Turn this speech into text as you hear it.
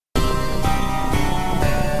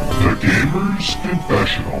Gamers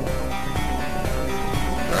Confessional.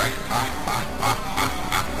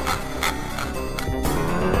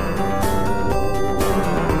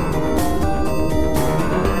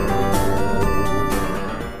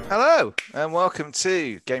 Hello, and welcome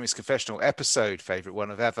to Gamers Confessional episode, favourite one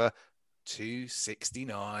of ever,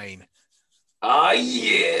 269. Ah,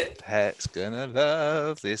 yeah. Pet's gonna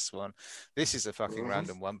love this one. This is a fucking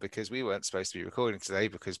random one because we weren't supposed to be recording today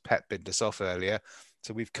because Pet binned us off earlier.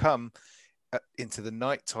 So we've come into the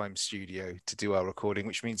nighttime studio to do our recording,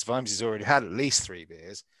 which means Vimes has already had at least 3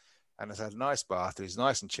 beers and has had a nice bath. He's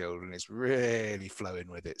nice and chilled and is really flowing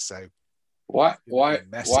with it. So why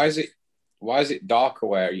is it darker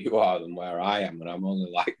where you are than where I am? And I'm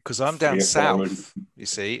only like, because I'm down south, you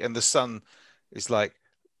see, and the sun is like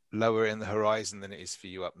lower in the horizon than it is for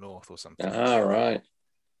you up north or something. Ah, right.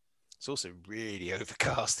 It's also really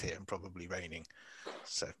overcast here and probably raining.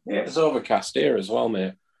 So yeah, it's overcast here as well,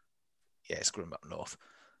 mate. Yeah, it's grim up north.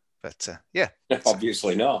 But yeah.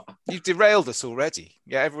 Obviously not. You've derailed us already.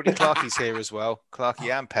 Yeah, everybody, Clarky's here as well.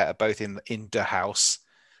 Clarky and Pet are both in the house.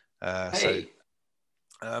 Hey.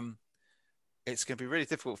 So it's going to be really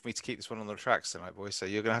difficult for me to keep this one on the tracks tonight, boys. So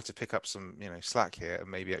you're going to have to pick up some, slack here and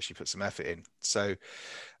maybe actually put some effort in. So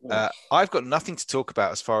I've got nothing to talk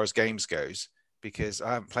about as far as games goes because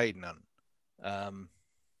I haven't played none.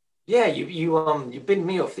 Yeah, you binned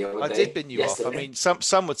me off the other day. I did bin you off. I mean,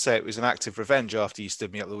 some would say it was an act of revenge after you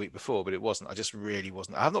stood me up the week before, but it wasn't. I just really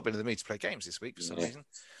wasn't. I have not been in the mood to play games this week for some reason.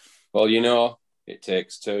 Well, it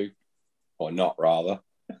takes two, or not rather.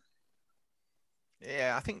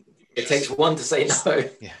 Yeah, I think it takes one to say no.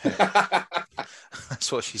 Yeah.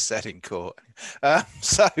 That's what she said in court.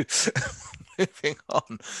 So moving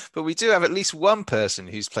on, but we do have at least one person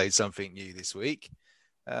who's played something new this week.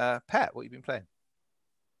 Pat, what have you been playing?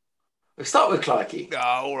 We'll start with Clarky. Oh,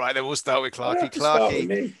 all right, then we'll start with Clarky.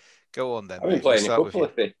 Clarky, go on then. I've been playing a couple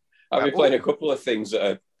of things. I've been playing a couple of things that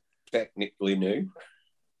are technically new.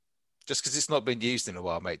 Just because it's not been used in a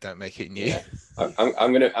while, mate, don't make it new. Yeah.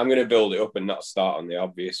 I'm gonna build it up and not start on the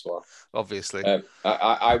obvious one. Obviously,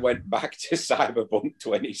 I went back to Cyberpunk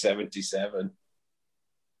 2077.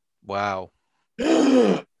 Wow.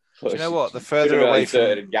 Do you know what? The further away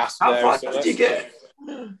from how far did you get?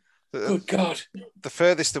 Good God! The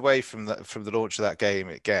furthest away from the launch of that game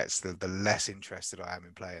it gets, the less interested I am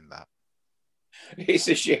in playing that. It's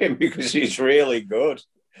a shame because it's really good.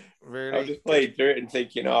 Really? I just played through it and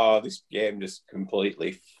thinking, this game just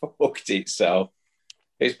completely fucked itself.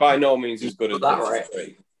 It's by no means as good as that,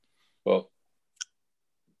 right? But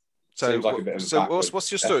seems like a bit of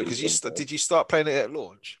what's your story? Because did you start playing it at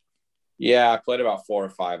launch? Yeah, I played about 4 or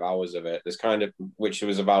 5 hours of it. There's which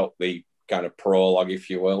was about the kind of prologue, if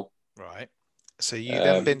you will. Right. So you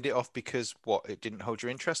then binned it off because what? It didn't hold your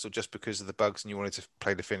interest, or just because of the bugs and you wanted to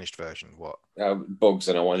play the finished version? What? Bugs,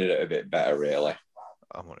 and I wanted it a bit better, really.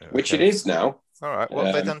 Which it is now. All right. What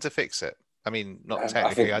have they done to fix it? I mean, not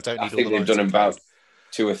technically. I think they've done about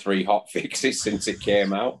 2 or 3 hot fixes since it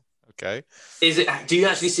came out. Okay. Do you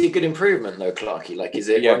actually see a good improvement though, Clarky? Like, is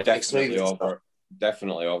it? Yeah, definitely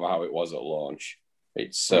over how it was at launch.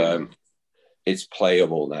 It's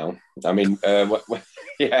playable now. I mean,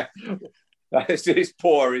 yeah, it's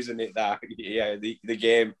poor, isn't it? That yeah, the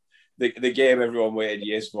game everyone waited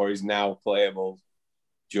years for is now playable.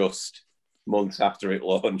 Just months after it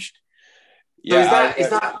launched. Yeah,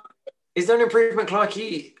 so is there an improvement,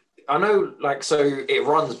 Clarky? I know, so it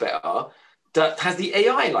runs better. Has the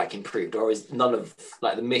AI improved, or is none of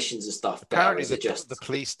the missions and stuff better? Apparently, the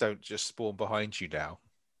police don't just spawn behind you now.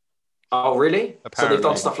 Oh, really? Apparently. So they've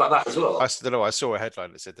done stuff like that as well. I don't know. I saw a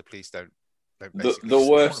headline that said the police don't basically the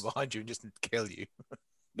worst spawn behind you and just kill you.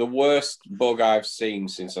 The worst bug I've seen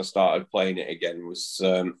since I started playing it again was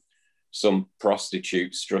some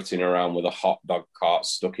prostitute strutting around with a hot dog cart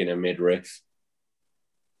stuck in a midriff.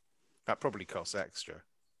 That probably costs extra.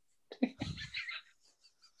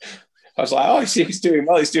 I was like, he's doing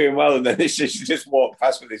well. And then she just walked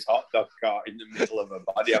past with his hot dog cart in the middle of her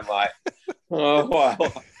body. I'm like,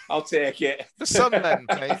 well, I'll take it. For some men,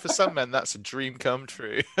 mate, that's a dream come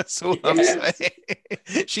true. That's all I'm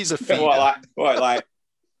saying. She's a feeder. What?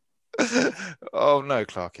 Oh, no,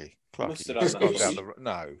 Clarky. Just go down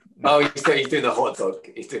no. Oh, he's doing the hot dog.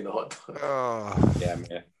 He's doing the hot dog. Oh. Yeah.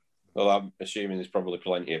 Well, I'm assuming there's probably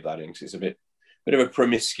plenty of that in because it's a bit of a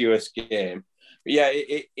promiscuous game. But yeah,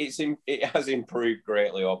 it has improved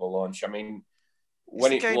greatly over launch. I mean,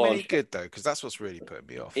 when it's it launched, any good though, because that's what's really putting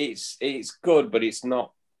me off. It's good, but it's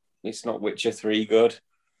not Witcher 3 good.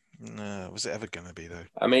 No, was it ever going to be though?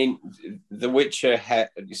 I mean, The Witcher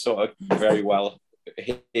sort of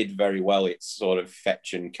hid very well its sort of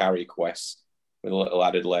fetch and carry quest with a little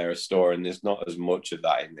added layer of story, and there's not as much of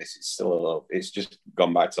that in this. It's still a little. It's just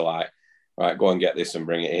gone back to like, right, go and get this and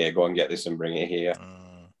bring it here. Go and get this and bring it here.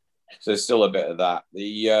 So there's still a bit of that.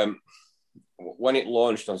 The when it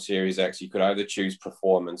launched on Series X, you could either choose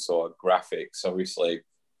performance or graphics. Obviously,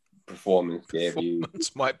 performance gave you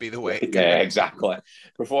might be the way. Yeah, exactly.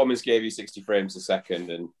 Performance gave you 60 frames a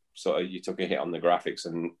second, and sort of you took a hit on the graphics,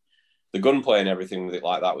 and the gunplay and everything with it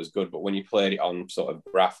like that was good. But when you played it on sort of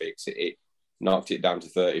graphics, it knocked it down to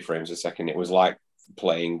 30 frames a second. It was like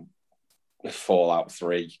playing Fallout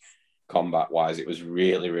 3 combat-wise. It was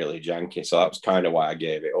really, really janky. So that was kind of why I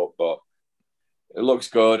gave it up. But it looks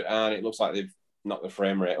good, and it looks like they've knocked the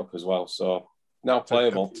frame rate up as well. So now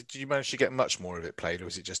playable. Did you manage to get much more of it played, or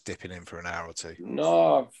was it just dipping in for an hour or two?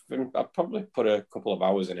 No, I've probably put a couple of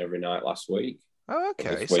hours in every night last week. Oh,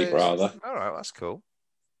 okay. This week, rather. All right, that's cool.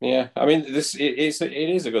 Yeah, I mean, it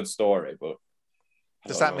is a good story, but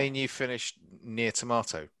does that mean you finished Near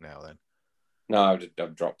Tomato now? Then no,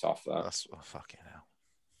 I've dropped off that. That's fucking hell.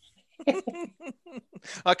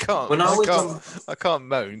 I can't. I can't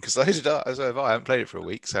moan because I haven't played it for a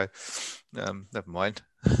week, so never mind.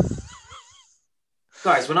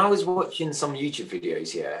 Guys, when I was watching some YouTube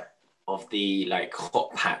videos of the like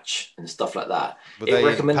hot patch and stuff like that, were they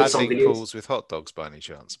recommended some videos pools with hot dogs by any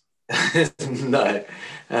chance? No,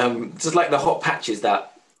 just like the hot patches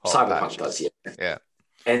that Cyberpunk does. Yeah,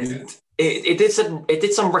 and it did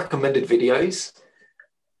some recommended videos.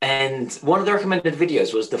 And one of the recommended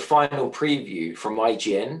videos was the final preview from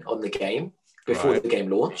IGN on the game before the game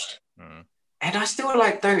launched. And I still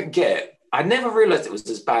don't get. I never realized it was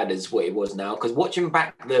as bad as what it was now, because watching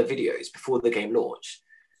back the videos before the game launched,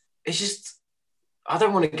 it's just, I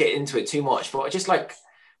don't want to get into it too much, but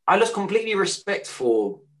I lost completely respect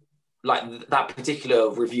for that particular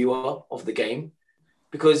reviewer of the game,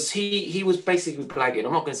 because he was basically blagging.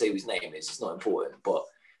 I'm not going to say who his name is, it's not important, but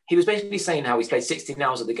he was basically saying how he's played 16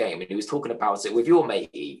 hours of the game, and he was talking about it with your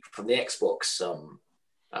matey from the Xbox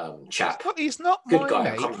chap. He's not good my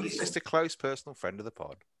guy. Mate. He's just a close personal friend of the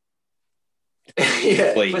pod.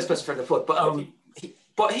 Yeah, close personal friend of the pod.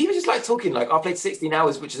 But he was just talking I played 16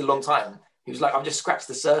 hours, which is a long time. He was like, I've just scratched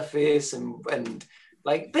the surface, and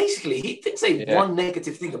basically he didn't say one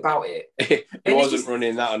negative thing about it. He wasn't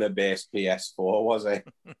running that on a base PS4, was he?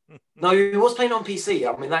 No, he was playing on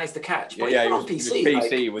PC. I mean, that is the catch. But yeah, on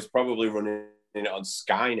PC. He was probably running it on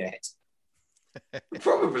Skynet.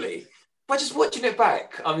 Probably. But just watching it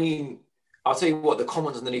back, I mean, I'll tell you what, the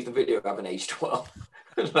comments underneath the video haven't aged well.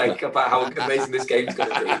 About how amazing this game's going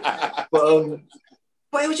to be.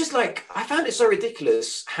 But it was just I found it so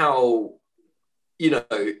ridiculous how, he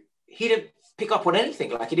didn't pick up on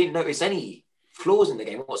anything. He didn't notice any flaws in the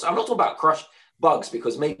game. I'm not talking about crush bugs,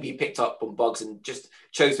 because maybe he picked up on bugs and just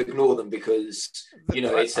chose to ignore them because,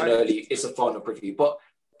 it's a final preview. But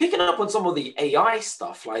picking up on some of the AI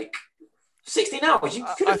stuff, 16 hours, you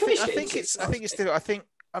could have finished it.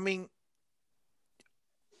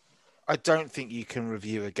 I don't think you can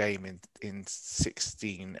review a game in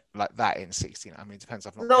 16 like that in 16. I mean, it depends.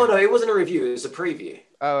 No, it wasn't a review. It was a preview.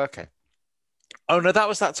 Oh, okay. Oh no, that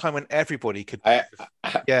was that time when everybody could. I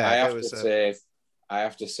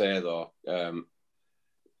have to say though,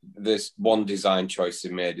 there's one design choice they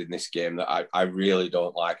made in this game that I really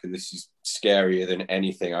don't like, and this is scarier than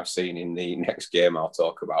anything I've seen in the next game I'll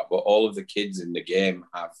talk about. But all of the kids in the game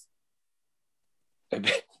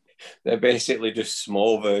they're basically just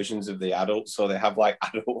small versions of the adults, so they have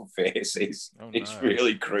adult faces. Oh, no. It's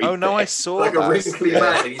really creepy. Oh no, I saw that. A wrinkly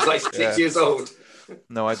man, and he's 6 years old.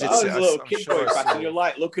 No, I did. See a little kid going back, and you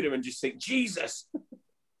look at him and just think, Jesus.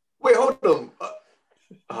 Wait, hold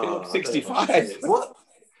on. 65. What?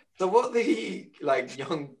 So what the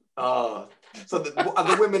young? So are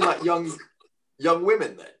the women young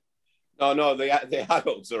women then? No, the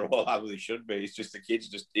adults are all how they should be. It's just the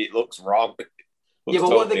kids. It looks wrong. Yeah,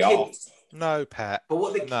 but what the kids? No, Pat. But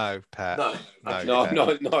what the no, Pat. No,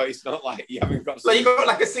 it's not like you haven't got. You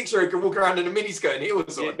got a 6-year-old can walk around in a miniskirt and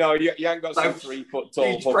heels on. No, you haven't got some 3-foot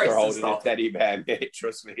tall hooker holding a teddy bear, mate.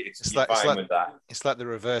 Trust me, it's fine with that. It's like the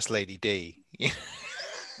reverse Lady D.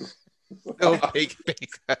 Oh, big.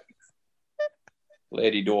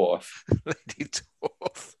 Lady Dwarf. Lady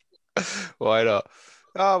Dwarf. Why not?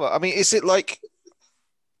 Oh, I mean, is it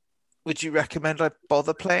would you recommend I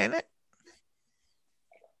bother playing it?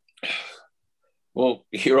 Well,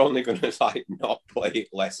 you're only going to not play it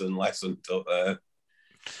less and less until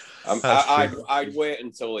I'd wait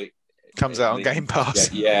until it comes out on Game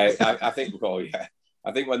Pass. Yeah, I think. Oh, yeah,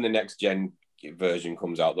 I think when the next gen version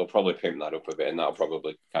comes out, they'll probably pimp that up a bit, and that'll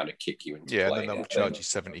probably kind of kick you into and playing then they'll it. charge you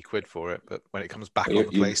 70 quid for it. But when it comes back You- on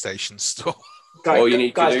the you- PlayStation Store, Guys,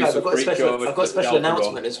 I've got a special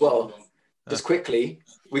announcement as well. Just quickly,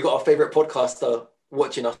 we got our favorite podcaster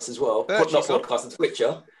watching us as well. Not podcaster,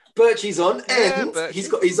 Twitcher. Birchie's on, and he's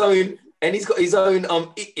got his own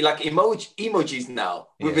like emojis now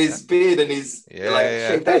with his beard and his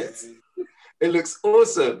shaved head. It looks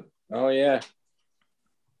awesome. Oh yeah.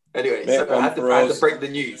 Anyway, so I had to break the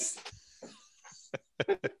news.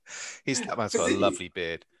 That man's got a lovely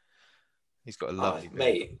beard. He's got a lovely beard.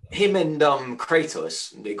 Mate. Him and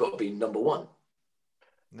Kratos, they got to be number one.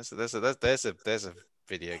 There's a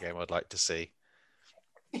video game I'd like to see.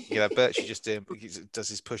 Yeah, Birchie just does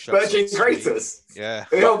his push-ups. Birchie and Kratos. Yeah.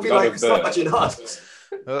 It'll be like Sergeant Hunt.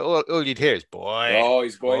 All you'd hear is boy. Oh,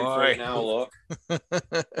 he's going for it now, look.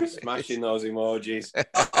 Smashing those emojis.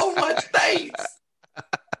 Oh my days.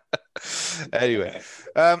 Anyway,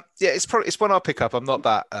 it's one I'll pick up. I'm not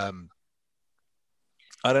that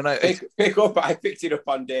I don't know. Pick up. I picked it up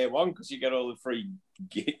on day one because you get all the free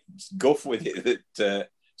guff with it that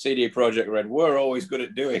CD Projekt Red were always good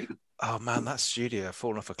at doing. Oh man, that studio have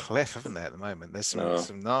fallen off a cliff, haven't they? At the moment, there's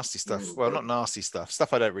some nasty stuff. Well, not nasty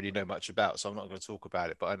stuff I don't really know much about, so I'm not going to talk about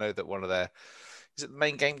it. But I know that one of their the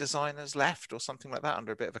main game designers left or something like that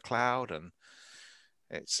under a bit of a cloud, and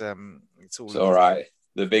it's all right.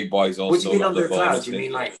 The big boys also. What do you mean under a cloud? Do you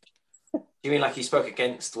mean like he spoke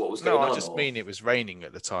against what was going on? No, I just mean it was raining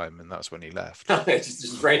at the time, and that's when he left. It's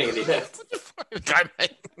just raining and he left.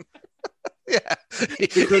 Yeah,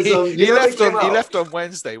 because he left on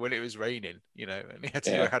Wednesday when it was raining, and he had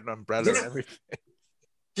to had an umbrella and everything.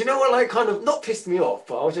 Do you know what, like, kind of not pissed me off,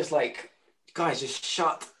 but I was just like, guys, just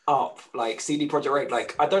shut up. Like, CD Projekt Red,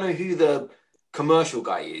 like, I don't know who the commercial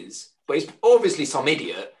guy is, but he's obviously some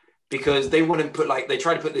idiot because they wouldn't they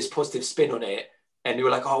tried to put this positive spin on it, and they were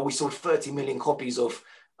like, oh, we sold 30 million copies of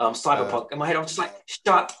Cyberpunk. In my head, I'm just like,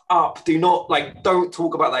 shut up. Don't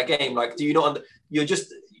talk about that game. Like, do you not? You're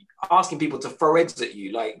just asking people to throw eggs at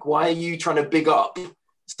you. Like, why are you trying to big up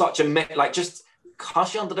such a just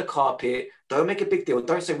hush it under the carpet? Don't make a big deal.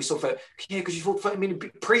 Don't say we saw because you thought 30 million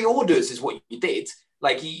pre-orders is what you did.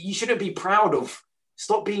 Like, you shouldn't be proud of.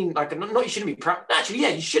 Stop being like, not you shouldn't be proud. Actually, yeah,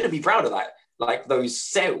 you shouldn't be proud of that. Like, those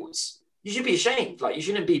sales. You should be ashamed. Like, you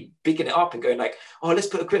shouldn't be bigging it up and going like, oh, let's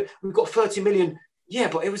put a quid. We've got 30 million. Yeah,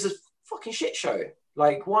 but it was a fucking shit show.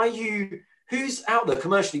 Like, who's out there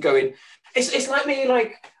commercially going, it's like me,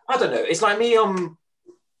 like, I don't know. It's like me,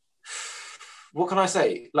 what can I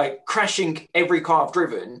say? Like, crashing every car I've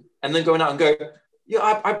driven and then going out and go,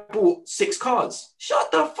 yeah, I bought 6 cars.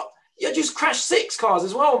 Shut the fuck. You just crashed 6 cars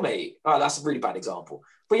as well, mate. Oh, that's a really bad example.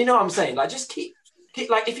 But you know what I'm saying? Like, just keep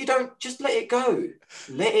like, if you don't, just let it go.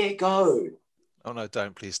 Let it go. Oh no,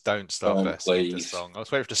 please don't start versing the song. I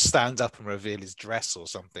was waiting for him to stand up and reveal his dress or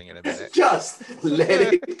something in a minute. Just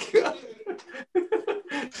let it go.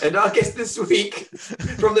 And I guess this week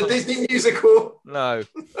from the Disney musical. No,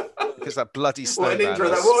 because that bloody snowman. What an intro!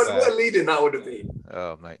 What a lead-in that would have been.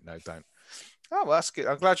 Oh mate, no, don't. Oh well, that's good.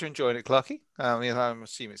 I'm glad you're enjoying it, Clarky. I'm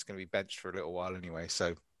assuming it's going to be benched for a little while anyway,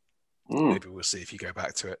 so maybe we'll see if you go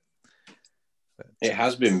back to it. But, it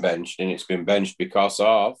has been benched, and it's been benched because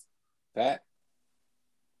of Pet.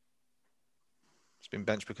 It's been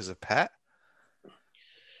benched because of Pet.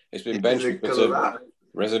 It's been benched because of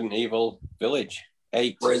Resident Evil Village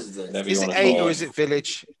 8. Is it 8 or is it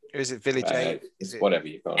Village? Or is it Village 8? It's whatever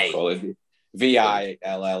you want to call it.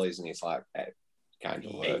 VILL, isn't it? It's like kind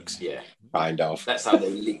of works. Yeah. Kind of. That's how they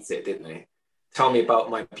leaked it, didn't they? Tell me about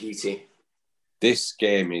my beauty. This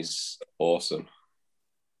game is awesome.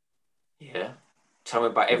 Yeah. Tell me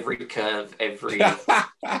about every curve, every...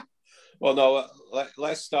 Well, no,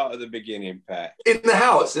 let's start at the beginning, Pet. In the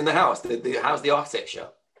house. How's the architecture?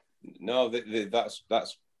 No, that's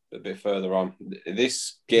a bit further on.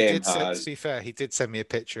 This game has... To be fair, he did send me a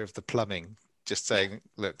picture of the plumbing, just saying,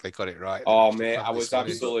 look, they got it right. Oh, mate, I was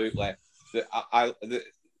absolutely...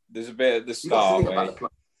 There's a bit at the start where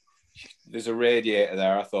there's a radiator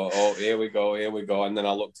there. I thought, oh, here we go. And then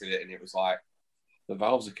I looked at it and it was like, the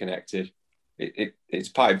valves are connected. It's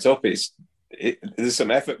piped up. There's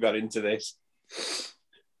some effort got into this.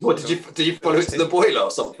 What, did you follow it to the boiler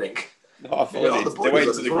or something? No, I followed it. They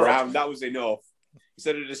went to the ground. That was enough.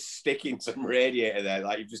 Instead of just sticking some radiator there,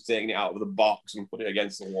 like you've just taken it out of the box and put it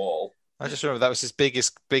against the wall. I just remember that was his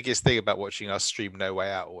biggest thing about watching us stream No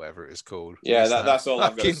Way Out or whatever it was called. Yeah, that's all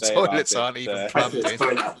I've got to say. Toilets aren't even plumbed in.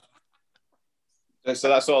 So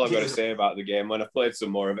that's all I've got to say about the game. When I've played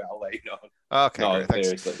some more of it, I'll let you know. Okay, no, great,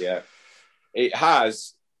 seriously, yeah. It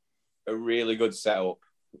has a really good setup.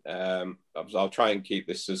 I'll try and keep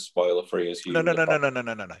this as spoiler free as humanly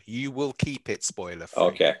No. You will keep it spoiler free.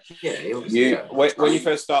 Okay. Yeah. When you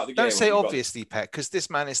first start the game, don't say obviously, Pet, because this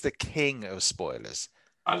man is the king of spoilers.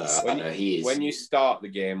 I know he is. When you start the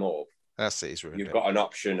game up, that's it. He's ruined you've got an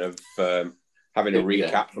option of having a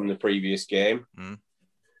recap from the previous game.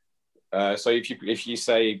 So if you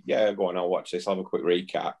say, yeah, go on, I'll watch this, I'll have a quick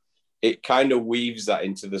recap. It kind of weaves that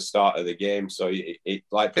into the start of the game, so it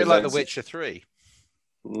like a bit like The Witcher 3.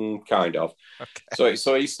 Kind of. Okay.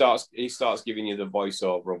 So he starts giving you the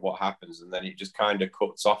voiceover of what happens, and then it just kind of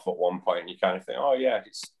cuts off at one point, and you kind of think, oh yeah,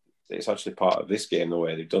 it's actually part of this game the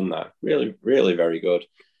way they've done that. Really, really very good.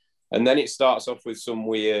 And then it starts off with some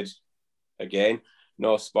weird, again,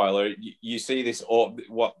 no spoiler. You see this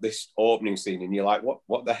opening scene, and you're like,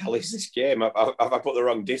 what the hell is this game? Have I put the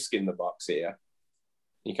wrong disc in the box here?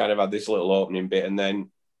 You kind of have this little opening bit, and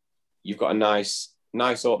then you've got a nice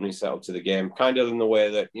opening setup to the game, kind of in the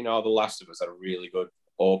way that, The Last of Us had a really good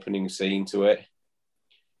opening scene to it.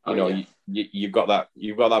 You've got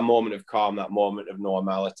that moment of calm, that moment of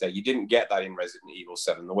normality. You didn't get that in Resident Evil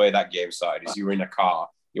 7. The way that game started is you were in a car,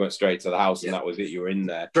 you went straight to the house, and that was it. You were in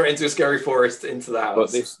there, straight into a scary forest, into the house.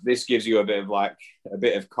 But this gives you a bit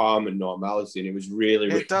of calm and normality, and it was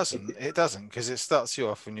really. It doesn't, because it starts you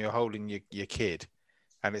off and you're holding your kid,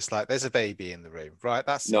 and it's like there's a baby in the room, right?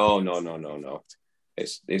 That's no.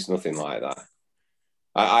 It's nothing like that.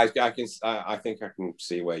 I think I can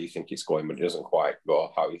see where you think it's going, but it doesn't quite go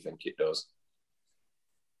how you think it does.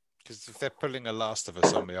 Because if they're pulling a Last of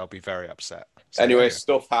Us on me, I'll be very upset. So, anyway,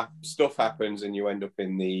 stuff happens, and you end up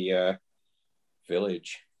in the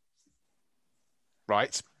village.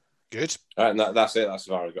 Right. Good. And that's it. That's as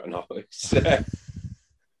far as I've got knowledge.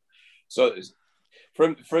 So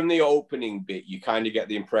from the opening bit, you kind of get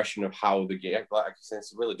the impression of how the game. Like I said,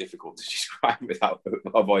 it's really difficult to describe without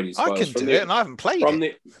avoiding spoilers. I can do it, and I haven't played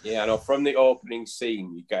it. From the opening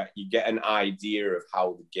scene, you get an idea of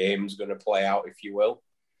how the game's going to play out, if you will.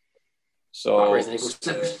 So they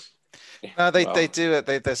do it.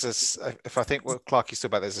 If I think what Clark used to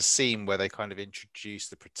about, there's a scene where they kind of introduce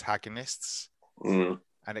the protagonists, and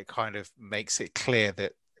it kind of makes it clear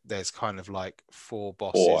that there's kind of like 4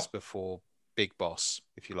 bosses before Big Boss,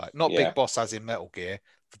 if you like. Not Big Boss as in Metal Gear.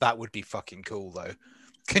 That would be fucking cool, though.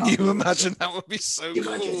 Can you imagine? That would be so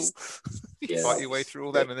cool. You fight your way through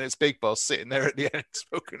all them, and then it's Big Boss sitting there at the end,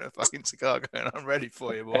 smoking a fucking cigar, going, "I'm ready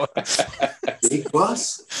for you, boy." Big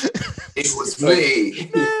Boss? It was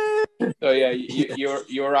me. So yeah,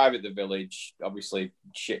 you arrive at the village. Obviously,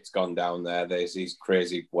 shit's gone down there. There's these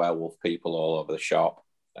crazy werewolf people all over the shop,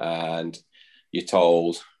 and you're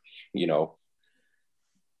told, you're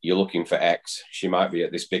looking for X. She might be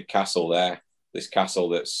at this big castle there. This castle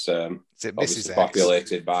that's obviously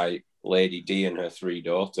populated by Lady D and her 3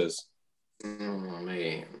 daughters.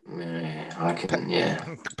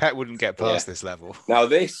 Pet wouldn't get past this level. Now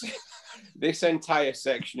this entire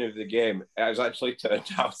section of the game has actually turned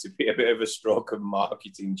out to be a bit of a stroke of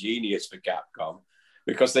marketing genius for Capcom,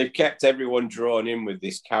 because they've kept everyone drawn in with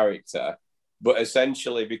this character, but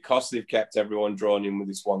essentially because they've kept everyone drawn in with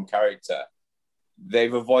this one character,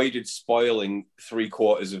 they've avoided spoiling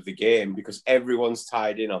 3/4 of the game because everyone's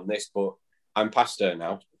tied in on this. But I'm past her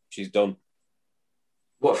now. She's done.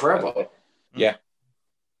 What, forever? Yeah.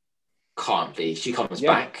 Can't be. She comes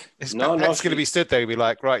back. Pet's going to be stood there and be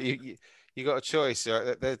like, right, you got a choice.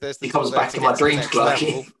 There's he comes back to my dreams,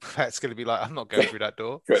 Clarky. Pet's going to be like, I'm not going through that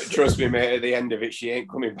door. Trust me, mate, at the end of it, she ain't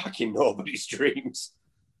coming back in nobody's dreams.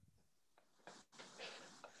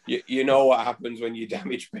 You know what happens when you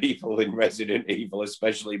damage people in Resident Evil,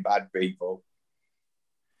 especially bad people.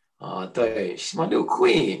 Oh, don't. She's my little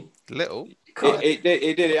queen. Little? It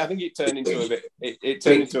did. I think it turned into a bit. It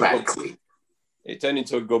turned into a good. It turned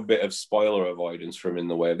into a good bit of spoiler avoidance from in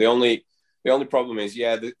the way. The only problem is,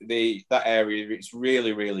 that area, it's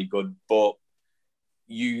really, really good, but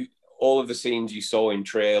all of the scenes you saw in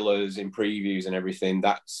trailers, in previews, and everything,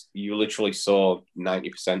 you literally saw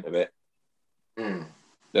 90% of it.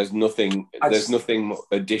 There's nothing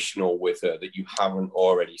additional with her that you haven't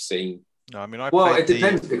already seen. No, I mean, it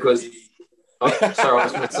depends because.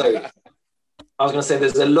 Sorry, I was going to say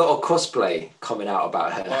there's a lot of cosplay coming out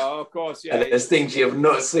about her. Well, of course, yeah. And there's things you have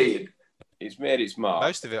not seen. It's made its mark.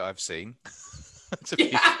 Most of it I've seen. To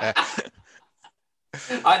be fair.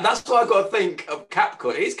 That's why I've got to think of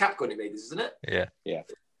Capcom. It is Capcom who made this, isn't it? Yeah.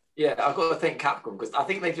 Yeah, I've got to think Capcom because I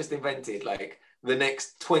think they've just invented like the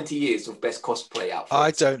next 20 years of best cosplay outfits. I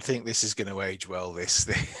don't think this is going to age well, this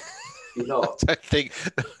thing. You're not. I don't think.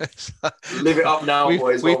 Live it up now,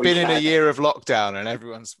 boys. We've been in a year of lockdown and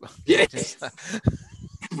everyone's. Yeah.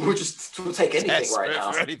 We'll take anything right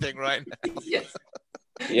now. For anything right now. Yeah.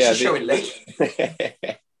 Yeah, She's showing late.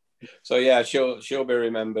 So yeah, she'll be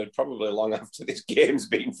remembered probably long after this game's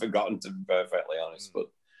been forgotten, to be perfectly honest. But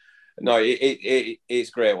no, it's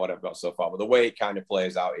great what I've got so far. But the way it kind of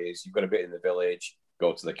plays out is you've got a bit in the village,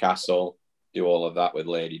 go to the castle, do all of that with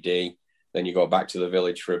Lady D. Then you go back to the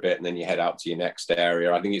village for a bit, and then you head out to your next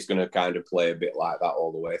area. I think it's going to kind of play a bit like that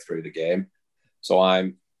all the way through the game. So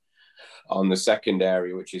I'm on the second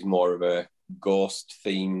area, which is more of a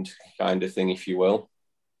ghost-themed kind of thing, if you will.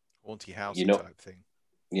 Haunty house type thing.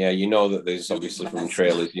 Yeah, you know that there's obviously from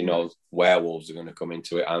trailers, you know, werewolves are going to come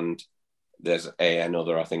into it, and there's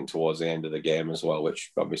another, I think, towards the end of the game as well,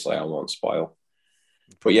 which obviously I won't spoil.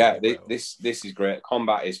 But yeah, this is great.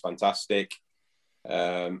 Combat is fantastic.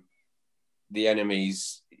 The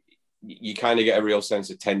enemies, you kind of get a real sense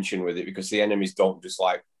of tension with it because the enemies don't just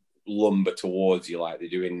like lumber towards you like they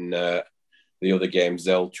do in the other games.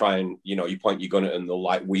 They'll try and, you know, you point your gun at them, they'll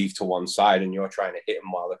like weave to one side and you're trying to hit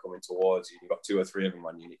them while they're coming towards you. You've got 2 or 3 of them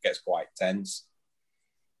on you and it gets quite tense.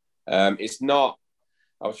 It's not,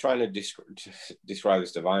 I was trying to describe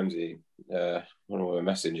this to Vimesy when we were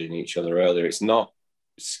messaging each other earlier. It's not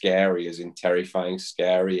scary as in terrifying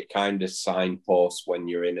scary. It kind of signposts when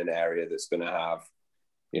you're in an area that's going to have,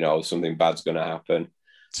 you know, something bad's going to happen.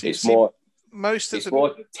 It's more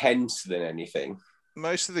tense than anything.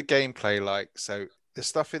 Most of the gameplay, like, so the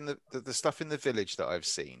stuff in the stuff in the village that I've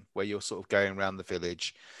seen, where you're sort of going around the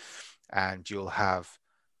village, and you'll have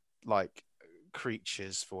like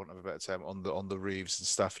creatures, for want of a better term, on the roofs and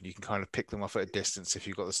stuff, and you can kind of pick them off at a distance if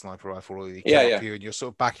you've got the sniper rifle, or you come up you and you're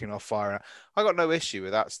sort of backing off fire. I got no issue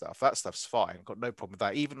with that stuff. That stuff's fine. Got no problem with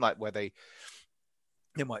that. Even like where they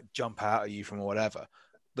might jump out at you from whatever.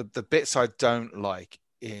 The bits I don't like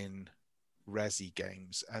in Resi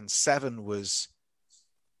games, and 7 was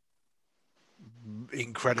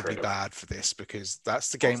incredibly bad for this, because that's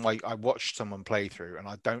the game I watched someone play through, and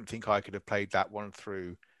I don't think I could have played that one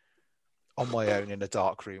through on my own in a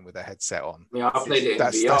dark room with a headset on. Yeah, I played it in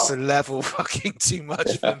VR. That's a level fucking too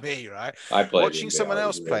much for me, right? Watching someone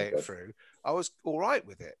else play it through, I was all right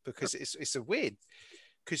with it, because it's a weird,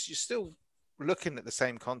 because you're still looking at the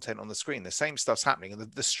same content on the screen, the same stuff's happening,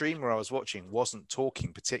 and the streamer I was watching wasn't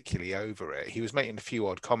talking particularly over it. He was making a few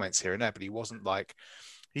odd comments here and there, but he wasn't like,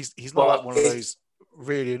 he's not like one of those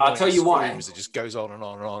really annoying I'll tell you why. that just goes on and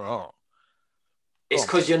on and on and on. It's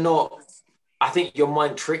because you're not, I think your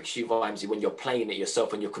mind tricks you, Vimesy, when you're playing it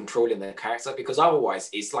yourself and you're controlling the character, because otherwise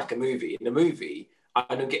it's like a movie. In a movie,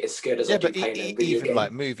 I don't get as scared as I do playing a video even game.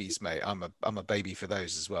 like movies, mate. I'm a baby for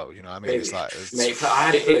those as well. You know what I mean? Maybe. It's like mate, I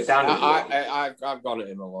had to put it down. I've gone at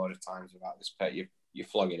him a lot of times about this, Pet. You're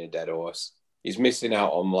flogging a dead horse. He's missing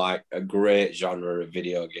out on like a great genre of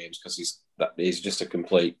video games because he's just a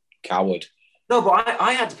complete coward. No, but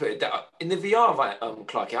I had to put it down in the VR,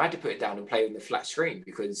 Clark. I had to put it down and play on the flat screen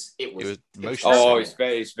because it was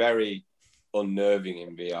it's very unnerving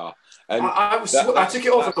in VR. And I took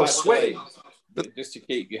it off and I was sweating. But just to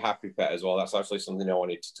keep you happy, Pet, as well, that's actually something I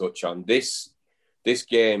wanted to touch on. This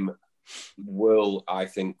game will, I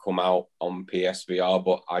think, come out on PSVR,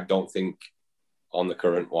 but I don't think on the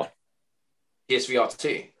current one. PSVR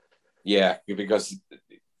 2? Yeah, because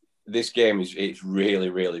this game it's really,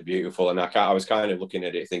 really beautiful. And I was kind of looking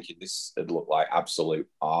at it thinking this would look like absolute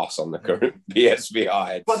arse on the current PSVR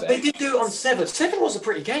headset. But they did do it on 7. 7 was a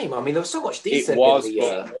pretty game. I mean, there was so much detail. It was,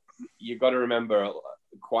 but you've got to remember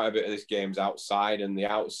quite a bit of this game's outside, and the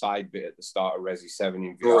outside bit at the start of Resi 7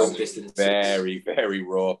 in VR was very, very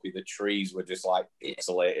ropey. The trees were just like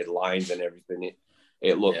pixelated lines and everything.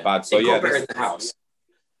 It looked bad. So got better in the house.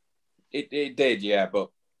 It did, yeah, but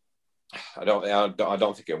I don't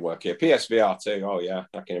think it'll work here. PSVR 2, oh yeah,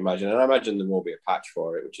 I can imagine, and I imagine there will be a patch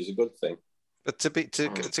for it, which is a good thing. But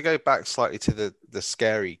to go back slightly to the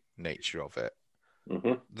scary nature of it,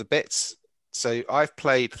 the bits. So I've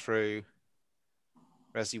played through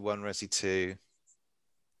Resi 1, Resi 2.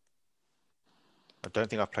 I don't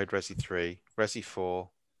think I've played Resi 3, Resi 4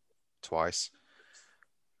 twice,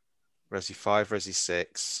 Resi 5, Resi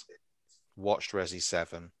 6, watched Resi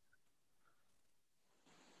 7.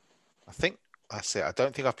 I think that's it. I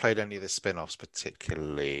don't think I've played any of the spin-offs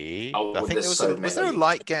particularly. I think was there a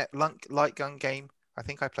light gun game? I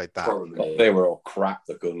think I played that. Probably. They were all crap,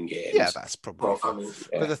 the gun games. Yeah, that's probably.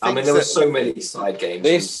 I mean, there were so many side games.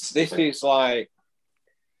 This is like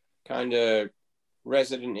kind of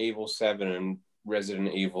Resident Evil 7 and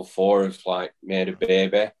Resident Evil 4 have like made a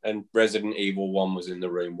baby, and Resident Evil 1 was in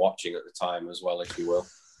the room watching at the time as well, if you will.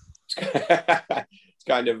 It's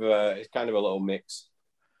kind of a little mix.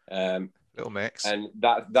 Little mix, and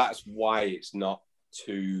that's why it's not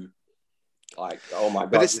too like, oh my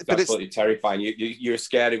god, it's absolutely terrifying. You're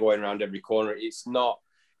scared of going around every corner. It's not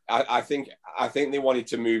I think they wanted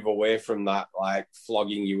to move away from that, like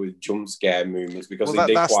flogging you with jump scare movements, because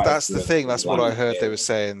that's the thing. That's what I heard. They were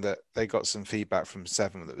saying that they got some feedback from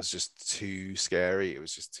 7 that was just too scary. It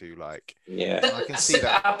was just too like, I can see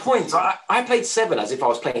that. At points, I played 7 as if I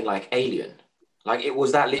was playing like Alien. Like it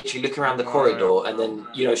was that literally looking around the corridor, and then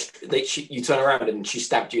you turn around and she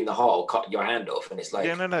stabbed you in the heart or cut your hand off, and it's like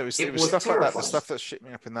it was stuff terrifying. Like that. The stuff that shit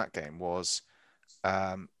me up in that game was.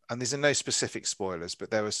 And these are no specific spoilers,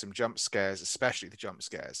 but there were some jump scares, especially the jump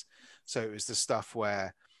scares. So it was the stuff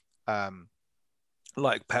where,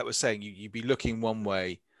 like Pat was saying, you'd be looking one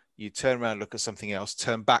way, you turn around, look at something else,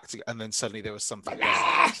 turn back, and then suddenly there was something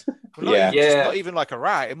else. Not even like a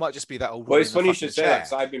rat. It might just be that old. Well, it's funny you should say that,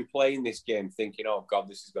 because I've been playing this game thinking, oh God,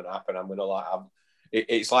 this is going to happen. I'm going to like have.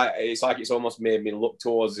 It's like it's almost made me look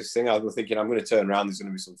towards this thing. I was thinking I'm going to turn around. There's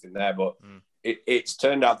going to be something there, but. It's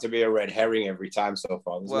turned out to be a red herring every time so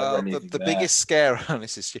far. The biggest scare,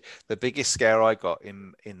 the biggest scare I got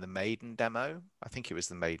in the Maiden demo, I think it was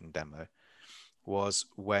the Maiden demo, was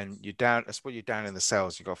when you're down. That's when you're down in the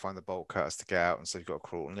cells. You got to find the bolt cutters to get out, and so you've got to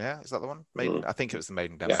crawl. Yeah, is that the one? Maiden. I think it was the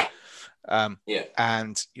Maiden demo. Yeah.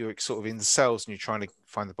 And you're sort of in the cells, and you're trying to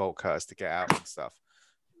find the bolt cutters to get out and stuff.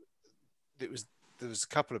 There was a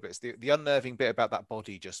couple of bits. The unnerving bit about that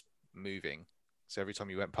body just moving. So every time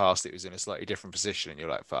you went past, it was in a slightly different position, and you're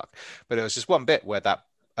like, "Fuck!" But there was just one bit where that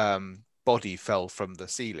body fell from the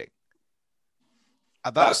ceiling.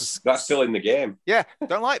 And that's still in the game. Yeah,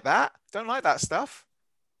 don't like that. Don't like that stuff.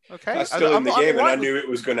 Okay, that's still in the game, and I knew it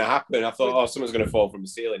was going to happen. I thought, someone's going to fall from the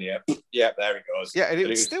ceiling here. Yeah, there it goes. Yeah, and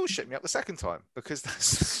it still shit me up the second time because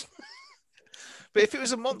that's. But if it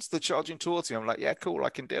was a monster charging towards me, I'm like, yeah, cool, I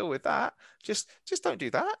can deal with that. Just don't do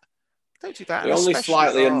that. Don't do that. The only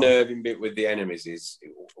slightly unnerving bit with the enemies is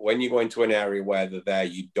when you go into an area where they're there,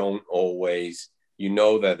 you don't always,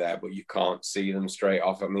 they're there, but you can't see them straight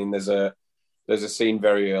off. I mean, there's a scene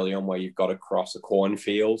very early on where you've got to cross a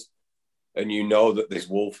cornfield, and you know that there's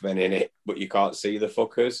wolfmen in it, but you can't see the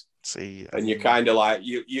fuckers. And you kind of like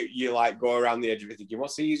you like go around the edge of it thinking,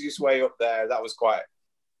 what's the easiest way up there? That was quite.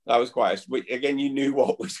 Again, you knew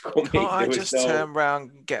what was coming. Can't I just turn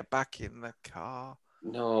around and get back in the car?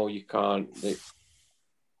 No, you can't.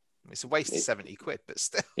 It's a waste of 70 quid, but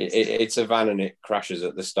still. It's a van and it crashes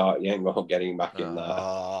at the start. You ain't got getting back in there.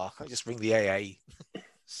 I just ring the AA.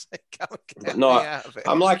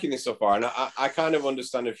 I'm liking this so far, and I kind of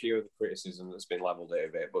understand a few of the criticism that's been levelled at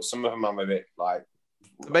it, but some of them I'm a bit like.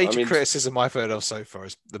 The major criticism I've heard of so far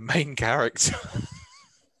is the main character.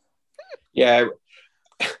 Yeah.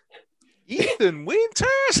 Ethan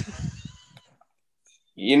Winters.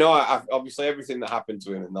 Obviously everything that happened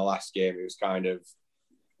to him in the last game, it was kind of,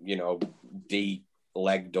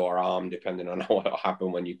 de-legged or armed, depending on what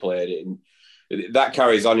happened when you played it. And that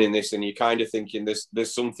carries on in this, and you're kind of thinking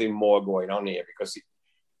there's something more going on here, because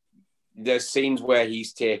there's scenes where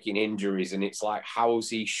he's taking injuries, and it's like, how's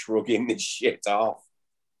he shrugging this shit off?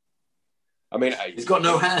 I mean, he's got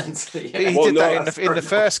no hands. He did that in the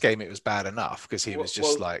first game. It was bad enough because he was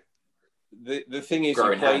just like. The thing is,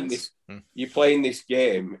 you're playing this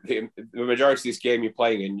game. The majority of this game you're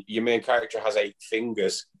playing, and your main character has 8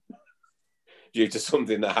 fingers due to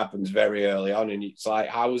something that happens very early on, and it's like,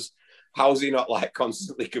 how's he not like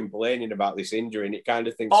constantly complaining about this injury? And it kind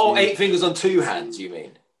of thinks, 8 fingers on 2 hands, you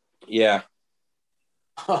mean? Yeah.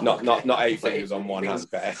 Not 8 fingers on 1 hand,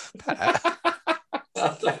 pair.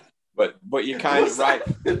 But you're kind of right.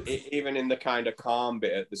 Even in the kind of calm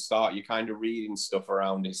bit at the start, you're kind of reading stuff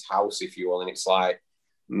around his house, if you will, and it's like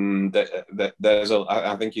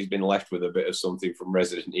I think he's been left with a bit of something from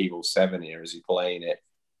Resident Evil 7 here as he's playing it,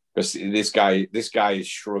 because this guy is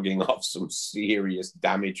shrugging off some serious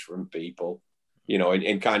damage from people,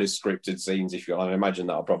 in kind of scripted scenes, if you will. I imagine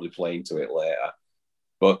that I'll probably play into it later.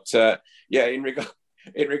 But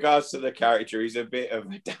in regards to the character, he's a bit of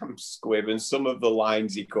a damn squib, and some of the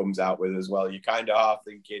lines he comes out with as well, you're kind of half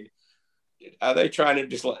thinking, are they trying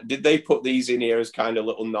to did they put these in here as kind of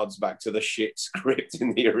little nods back to the shit script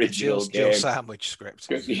in the original game? Jill Sandwich script.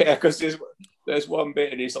 Because there's one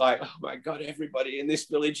bit and he's like, oh my God, everybody in this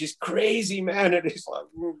village is crazy, man. And it's like,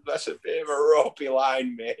 that's a bit of a ropey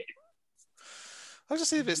line, mate. I just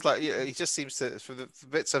see if it's like, he just seems to, for the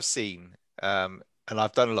bits I've seen, and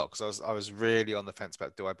I've done a lot because I was really on the fence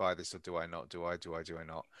about, do I buy this or do I not? Do I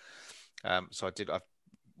not? So I've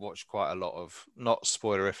watched quite a lot of not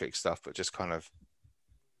spoilerific stuff, but just kind of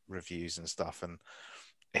reviews and stuff. And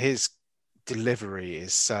his delivery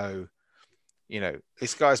is so,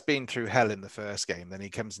 this guy's been through hell in the first game. Then he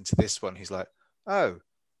comes into this one. He's like, oh,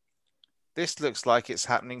 this looks like it's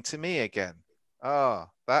happening to me again. Oh,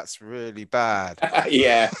 that's really bad.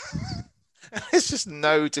 Yeah. There's just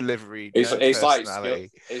no delivery, It's no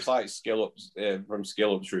personality. it's like Skill Ups from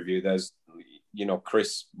Skill Ups review. There's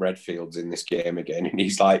Chris Redfield's in this game again, and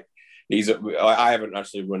I haven't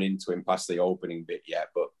actually run into him past the opening bit yet,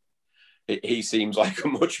 but he seems like a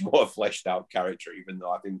much more fleshed out character. Even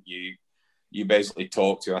though I think you basically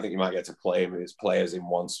talk to him. I think you might get to play him as players in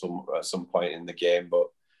one at some point in the game, but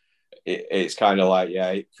it's kind of like,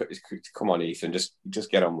 yeah, come on, Ethan,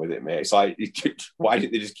 just get on with it, mate. It's like, why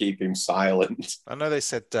didn't they just keep him silent? I know they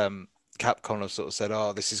said Capcom have sort of said,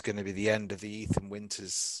 oh, this is going to be the end of the Ethan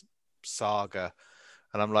Winters saga.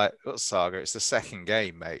 And I'm like, what saga? It's the second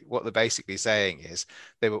game, mate. What they're basically saying is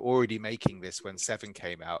they were already making this when 7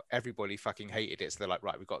 came out. Everybody fucking hated it. So they're like,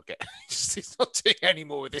 right, we've got to get... He's not doing any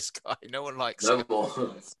more with this guy. No one likes him.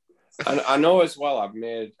 More. And I know as well, I've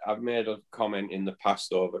made a comment in the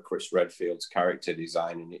past over Chris Redfield's character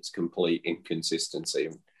design and its complete inconsistency.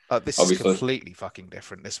 This is completely fucking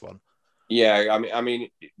different, this one. Yeah, I mean,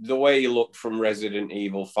 the way he looked from Resident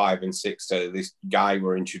Evil 5 and 6 to this guy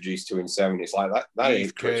we're introduced to in 7, it's like that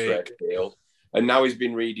ain't Chris Redfield. And now he's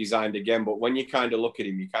been redesigned again. But when you kind of look at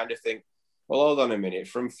him, you kind of think, well, hold on a minute.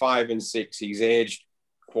 From 5 and 6, he's aged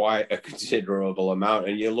quite a considerable amount.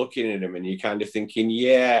 And you're looking at him and you're kind of thinking,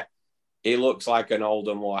 yeah, he looks like an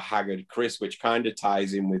older, more haggard Chris, which kind of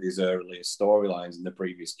ties in with his earlier storylines in the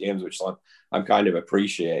previous games, which I'm kind of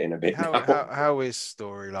appreciating a bit now. How is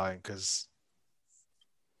storyline? Because,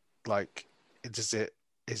 like, is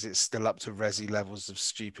it still up to Resi levels of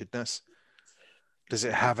stupidness? Does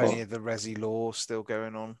it have any of the Resi lore still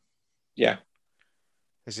going on? Yeah.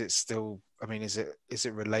 Is it still? I mean, is it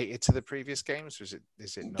related to the previous games, or is it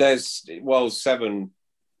not? 7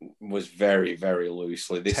 was very, very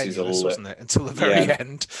loosely. This tenuous, is wasn't it, until the very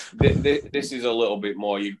end. This is a little bit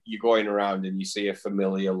more. You're going around and you see a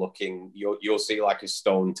familiar looking. You'll see like a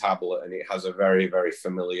stone tablet, and it has a very, very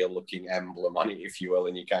familiar looking emblem on it, if you will.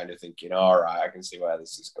 And you're kind of thinking, all right, I can see where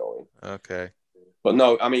this is going. Okay, but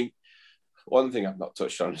no, I mean, one thing I've not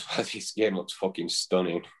touched on is this game looks fucking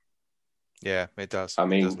stunning. Yeah, it does. I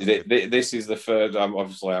mean, this is the first. I'm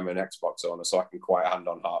an Xbox owner, so I can quite hand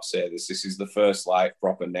on heart say this. This is the first like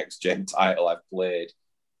proper next gen title I've played,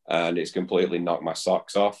 and it's completely knocked my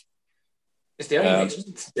socks off. It's the only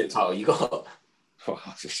next gen title you got.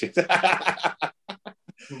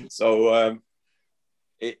 So,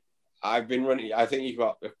 I've been running. I think you've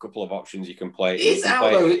got a couple of options you can play. It's out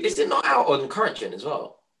though. Is it not out on current gen as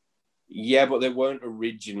well? Yeah, but they weren't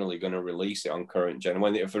originally going to release it on current gen.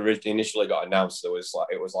 When it initially got announced, it was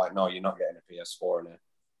like, no, you're not getting a PS4 and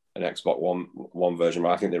an Xbox One version.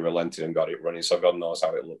 But I think they relented and got it running. So God knows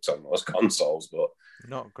how it looks on those consoles. But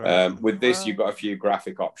not great. With this, you've got a few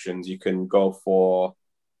graphic options. You can go for,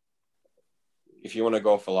 if you want to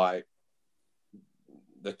go for like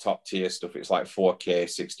the top tier stuff, it's like 4K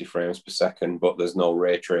 60 frames per second, but there's no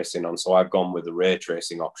ray tracing on. So I've gone with the ray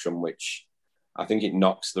tracing option, which I think it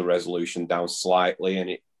knocks the resolution down slightly,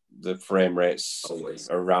 and the frame rate's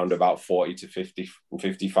around about 40 to 50,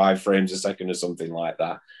 55 frames a second or something like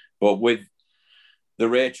that. But with the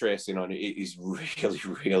ray tracing on it, it is really,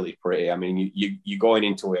 really pretty. I mean, you're going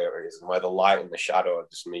into areas and where the light and the shadow are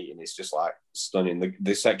just meeting. It's just like stunning.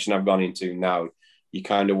 The section I've gone into now, you're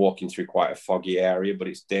kind of walking through quite a foggy area, but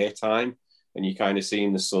it's daytime, and you're kind of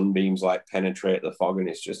seeing the sunbeams like penetrate the fog, and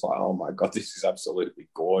it's just like, oh my God, this is absolutely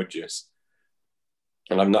gorgeous.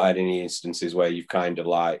 And I've not had any instances where you've kind of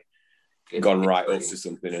like gone right up to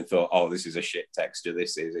something and thought, oh, this is a shit texture.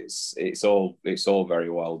 It's all very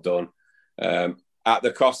well done. At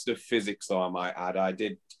the cost of physics, though, I might add,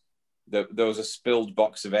 there was a spilled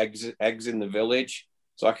box of eggs in the village.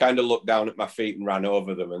 So I kind of looked down at my feet and ran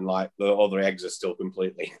over them, and like the other eggs are still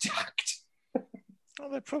completely intact.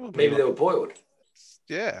 Oh, they're probably maybe they were boiled.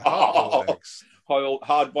 Yeah, hard-boiled eggs.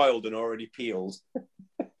 Hard boiled and already peeled.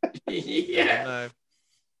 Yeah. No.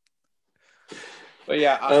 But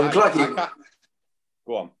yeah, Clark, I can't...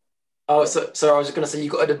 Go on. Oh, so I was going to say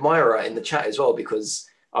you got an admirer in the chat as well, because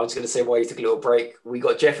I was going to say while you took a little break, we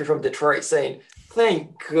got Jeffrey from Detroit saying,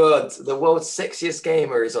 "Thank God, the world's sexiest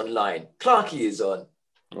gamer is online. Clarky is on."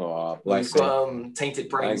 Oh, we've got Tainted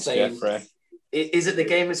Brain. Thanks, saying, Jeffrey. "Is it the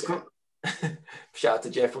game is?" Shout out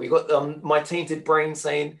to Jeffrey. We got My Tainted Brain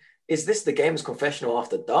saying, "Is this the game's confessional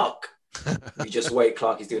after dark?" You just wait,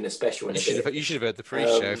 Clark is doing a special in a bit. You should have heard the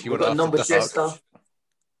pre-show if you want got a number after jester.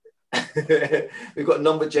 We've got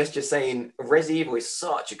number gesture saying Resident Evil is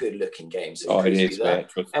such a good looking game. So it is, mate.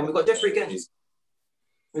 And we've got Jeffrey again.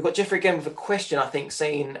 We've got Jeffrey again with a question, I think,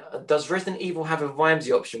 saying, does Resident Evil have a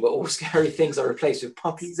Vimesy option where all scary things are replaced with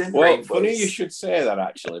puppies and rainbows? Funny you should say that,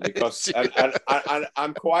 actually, because and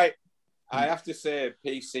I'm I have to say,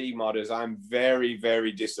 PC modders, I'm very,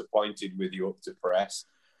 very disappointed with you up to press.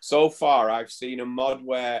 So far, I've seen a mod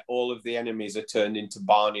where all of the enemies are turned into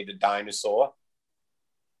Barney the dinosaur.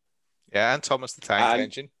 Yeah, and Thomas the Tank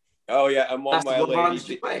Engine. Oh yeah, and one where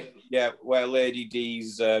where Lady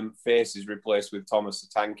D's face is replaced with Thomas the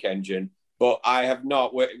Tank Engine. But I have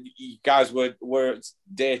not. You guys we're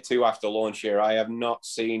day 2 after launch here. I have not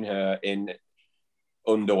seen her in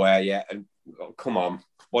underwear yet. And come on,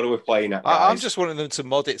 what are we playing at, guys? I'm just wanting them to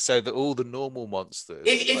mod it so that all the normal monsters,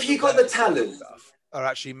 if you got the talent, are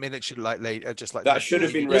actually miniature just like that should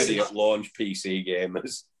have been ready at launch, PC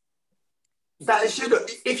gamers. That should have.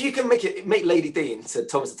 If you can make Lady D into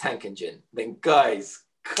Thomas the Tank Engine, then guys,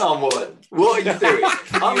 come on, what are you doing?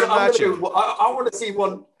 I want to see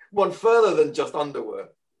one further than just underwear,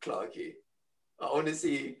 Clarky. I want to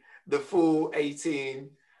see the full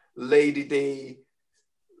 18 Lady D,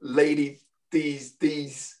 Lady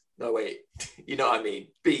D's. No wait, you know what I mean?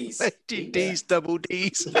 B's. Lady D's, double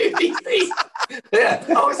D's. Lady D's. Yeah,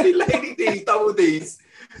 I want to see Lady D's, double D's.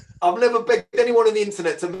 I've never begged anyone on the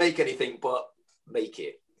internet to make anything, but make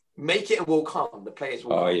it and we'll come. The players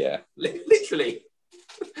will. Oh come. yeah, literally.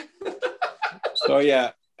 So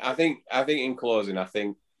yeah, I think in closing, I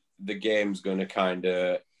think the game's going to kind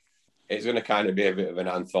of be a bit of an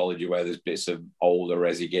anthology where there's bits of older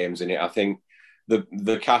Resi games in it. I think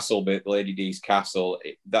the castle bit, Lady D's castle,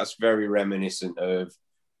 that's very reminiscent of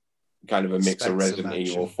kind of a mix of Resident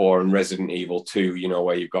Evil 4 and Resident Evil 2. You know,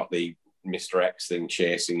 where you've got the Mr. X thing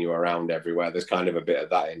chasing you around everywhere. There's kind of a bit of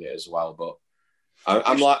that in it as well. But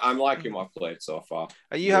I'm liking what I've played so far.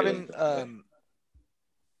 Are you having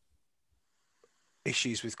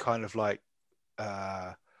issues with kind of like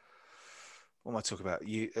what am I talking about?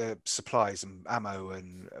 Supplies and ammo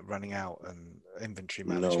and running out and inventory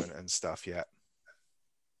management and stuff yet?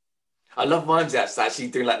 I love Mimes that's actually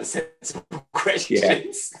doing like the sensible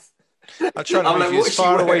questions. Yeah. I'm trying to move you as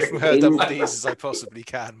far away from her double D's as I possibly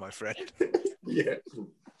can, my friend. Yeah.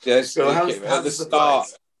 Yes. So at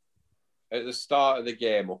the start of the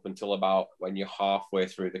game, up until about when you're halfway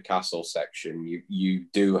through the castle section, you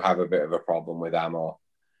do have a bit of a problem with ammo.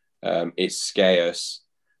 It's scarce,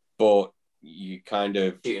 but you kind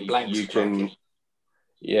of you can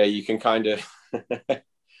kind of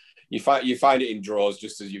you find it in drawers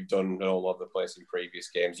just as you've done all over the place in previous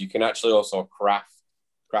games. You can actually also craft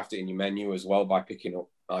it in your menu as well by picking up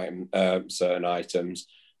certain items.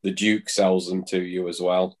 The Duke sells them to you as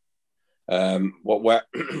well. By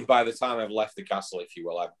the time I've left the castle, if you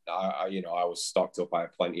will, I was stocked up. I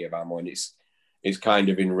had plenty of ammo, and it's kind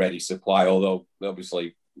of in ready supply. Although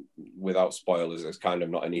obviously, without spoilers, it's kind of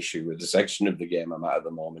not an issue with the section of the game I'm at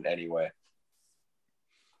the moment. Anyway,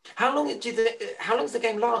 how long does the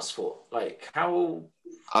game last for? Like how?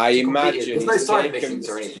 I imagine there's no side missions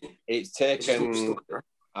or anything. It's taken.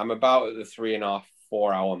 I'm about at the 3.5,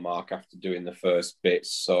 4 hour mark after doing the first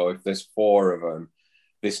bits. So if there's 4 of them.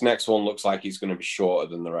 This next one looks like it's going to be shorter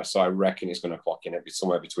than the rest, so I reckon it's going to clock in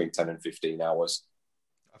somewhere between 10 and 15 hours.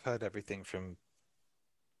 I've heard everything from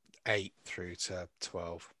 8 through to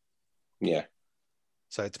 12. Yeah.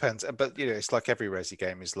 So it depends. But, it's like every Resi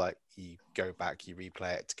game is like you go back, you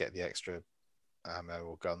replay it to get the extra ammo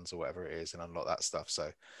or guns or whatever it is and unlock that stuff.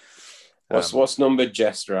 So what's number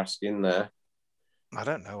Jester asking there? I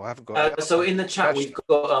don't know. I haven't got so in the chat,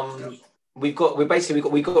 we've got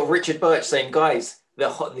Richard Birch saying, guys,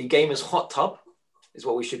 the game is hot tub is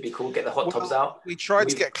what we should be called. Get the hot tubs out. We tried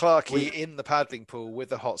to get Clarky in the paddling pool with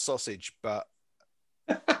the hot sausage, but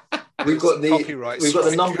we've got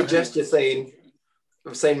the number gesture saying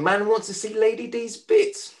man wants to see Lady D's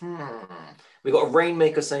bits. We got a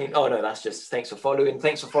Rainmaker saying, oh no, that's just thanks for following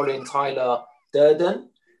Tyler Durden.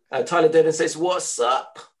 Tyler Durden says, what's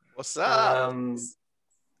up?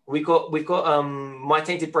 We've got My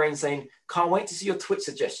Tainted Brain saying, can't wait to see your Twitch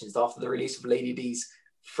suggestions after the release of Lady D's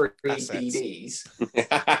free DDs.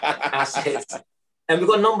 Assets. And we've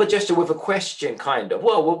got Number Gesture with a question, kind of.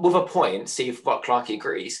 Well, with a point, see if Clarky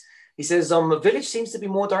agrees. He says, Village seems to be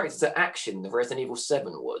more directed to action than Resident Evil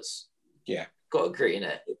 7 was. Yeah. Got to agree in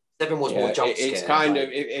it. 7 was more jump scare. It's kind of,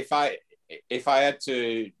 if I had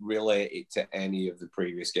to relate it to any of the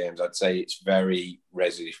previous games, I'd say it's very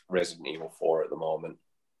Resident Evil 4 at the moment.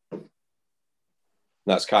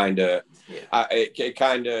 That's kind of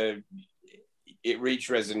it reached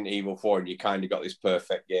Resident Evil 4 and you kind of got this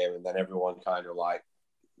perfect game, and then everyone kind of like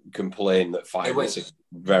complained that finals is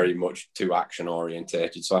very much too action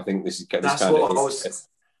orientated. So I think this is that's what I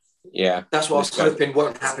was hoping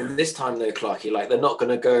won't happen this time though, Clarky. Like they're not going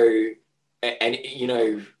to go and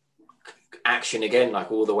action again,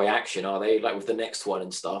 like all the way action, are they? Like with the next one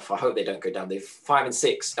and stuff. I hope they don't go down. They 5 and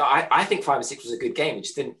 6. I think 5 and 6 was a good game. It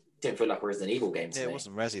just didn't feel like a Resident Evil game to me. It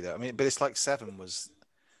wasn't Resi though. I mean, but it's like 7 was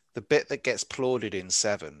the bit that gets plauded in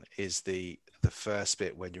 7 is the first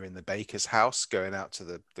bit when you're in the baker's house going out to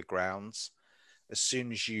the grounds. As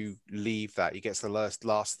soon as you leave that, you get to the last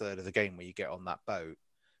third of the game where you get on that boat,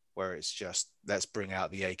 where it's just let's bring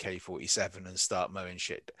out the AK-47 and start mowing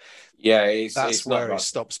shit. Yeah, that's where it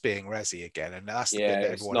stops being Resi again, and that's the bit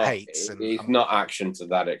that everyone hates. It's not action to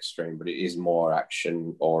that extreme, but it is more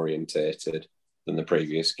action orientated than the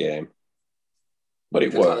previous game. But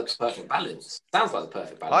it works. Like the perfect balance. Sounds like the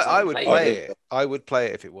perfect balance. I would play it. I would play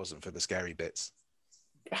it if it wasn't for the scary bits.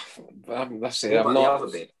 That's it. I'm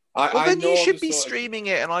not. Then you should be streaming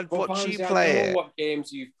it, and I'd watch you play it. I know what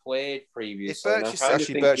games you've played previously.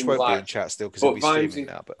 Birch won't be in chat still because he'll be streaming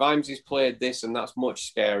now. But Vimes played this, and that's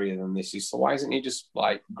much scarier than this is. So why isn't he just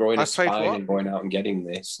like growing a spine and going out and getting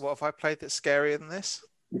this? What have I played that's scarier than this?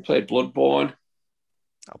 You played Bloodborne.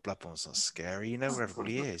 Oh, Bloodborne's not scary. You know where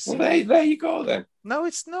everybody is. Well, there you go then. No,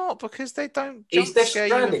 it's not because they don't jump scare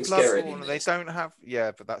you in Bloodborne. They don't have.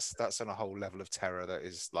 Yeah, but that's on a whole level of terror that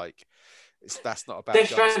is like. That's not about. Death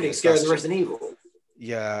Stranding scarier than Resident Evil.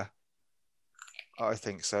 Yeah, I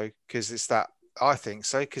think so because it's that. I think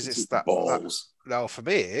so because it's that. Balls. No, for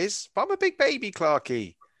me it is. But I'm a big baby,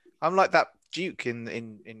 Clarky. I'm like that Duke in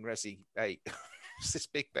Resi 8. It's this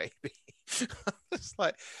big baby. It's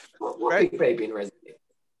like what big baby in Resi?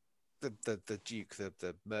 The Duke,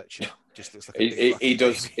 the merchant, just looks like he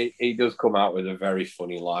does come out with a very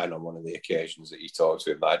funny line on one of the occasions that he talks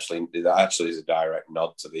to him. That actually is a direct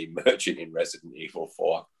nod to the merchant in Resident Evil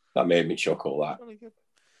 4. That made me chuckle. That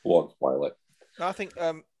won't spoil it. I think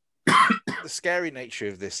the scary nature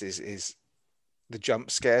of this is the jump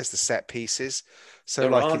scares, the set pieces. So there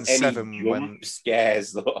like in 7 when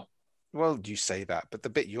scares though. Well, you say that, but the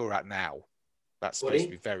bit you're at now, that's supposed to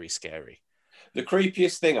be very scary. The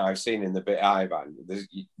creepiest thing I've seen in the bit I've had,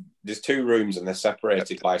 there's 2 rooms and they're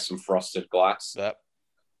separated by some frosted glass. Yep.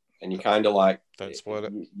 And you kind of like... Don't spoil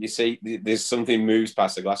it. You see, there's something moves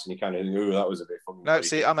past the glass and you kind of, ooh, that was a bit funny. No,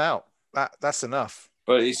 see, I'm out. That's enough.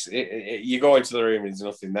 But you go into the room and there's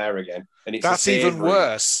nothing there again. And that's even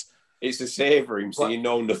worse. It's a save room, so you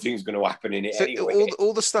know nothing's going to happen in it anyway.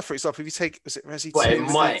 All the stuff, for example, if you take... Was it Resi 2? Well, it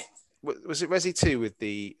might. Was it Resi 2 with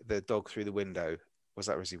the dog through the window? Was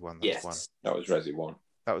that Resi 1? Yes. That was Resi 1.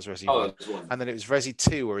 That was Resi 1. Was 1. And then it was Resi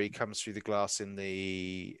 2 where he comes through the glass in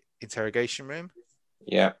the interrogation room.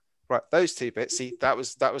 Yeah. Right, those 2 bits. See, that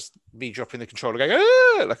was me dropping the controller going,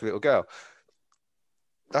 ah! Like a little girl.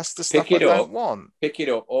 That's the stuff I don't want. Pick it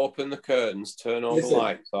up, open the curtains, turn all the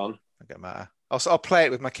lights on. It doesn't matter. I'll play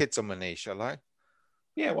it with my kids on my knee, shall I?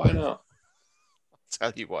 Yeah, why not?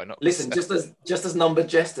 I'll tell you why not. Listen, just as Number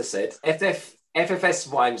Jester said, FFS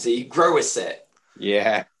YMZ, grow a set.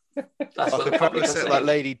 Yeah. That's I could probably say like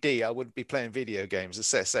Lady D. I wouldn't be playing video games.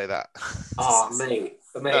 Let's say that. Oh, mate.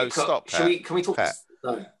 No, stop. Can we talk? Pat.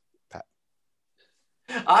 No. Pat.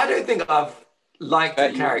 I don't think I've liked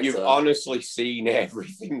the character. You've honestly seen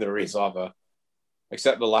everything there is of her,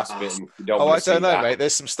 except the last bit. I don't know, mate.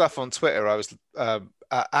 There's some stuff on Twitter. I was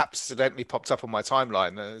accidentally popped up on my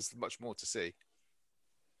timeline. There's much more to see.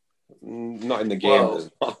 Not in the game.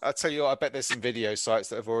 Well, I'll tell you what, I bet there's some video sites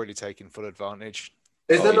that have already taken full advantage.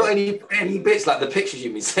 Is there not any bits like the pictures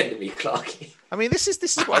you've been sending me, Clarky? I mean, this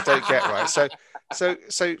is what I don't get, right?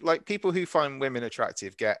 So like people who find women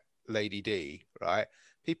attractive get Lady D, right?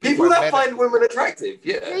 People that find women attractive,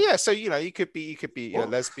 yeah. So you could be a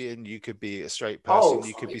lesbian, you could be a straight person,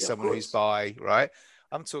 you could be someone who's bi, right?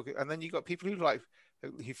 I'm talking, and then you got people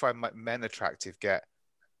who find men attractive get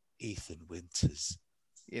Ethan Winters.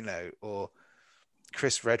 Or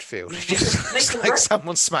Chris Redfield. It's like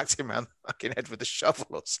someone smacked him around the fucking head with a shovel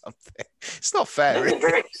or something. It's not fair.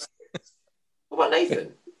 What about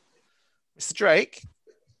Nathan? Mr. Drake?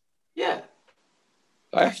 Yeah.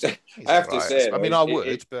 I have to say. I mean, I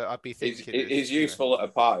would, but I'd be thinking. It's useful at a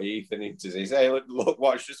party, Ethan, to say, hey, look,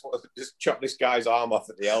 watch, just chop this guy's arm off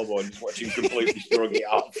at the elbow and just watch him completely shrug it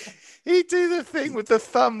off. He'd do the thing with the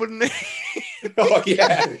thumb, wouldn't he? Oh,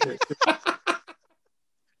 yeah.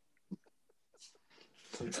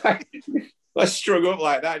 Let's shrug up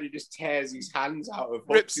like that and he just tears his hands out of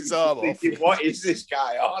rips his arm off. What is this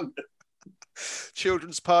guy on?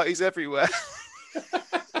 Children's parties everywhere.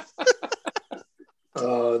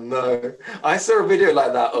 Oh no. I saw a video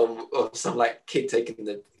like that of some like kid taking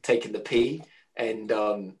the pee, and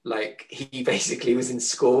like he basically was in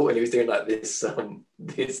school and he was doing like this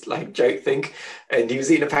like joke thing, and he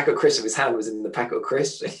was eating a pack of crisps and his hand was in the pack of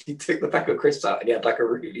crisps, and he took the pack of crisps out and he had like a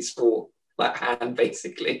really small like hand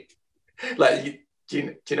basically. Like, do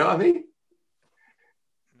you know what I mean?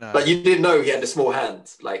 No. Like, you didn't know he had a small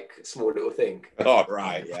hand, like a small little thing. Oh,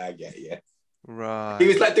 right. Yeah, I get you. Right. He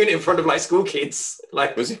was like doing it in front of like school kids.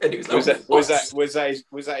 Like, Was it? and he was like, Was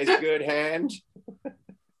that his good hand?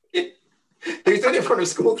 He was doing it in front of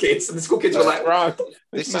school kids, and the school kids were like, Strong.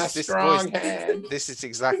 This my is this strong voice, hand. This is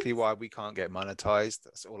exactly why we can't get monetized.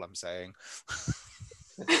 That's all I'm saying.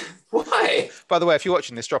 "Why?" By the way, if you're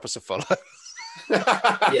watching this, drop us a follow.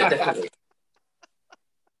 Yeah, definitely,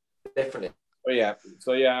 definitely.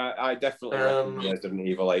 So I definitely recommend Resident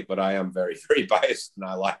Evil 8, but I am very, very biased, and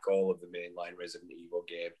I like all of the mainline Resident Evil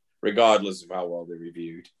games, regardless of how well they're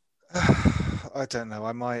reviewed. I don't know.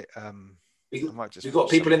 I might just. We've got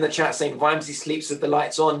people in the chat saying Vimesy sleeps with the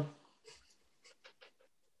lights on.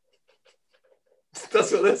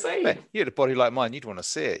 That's what they're saying. Hey, you had a body like mine, you'd want to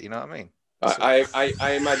see it. You know what I mean?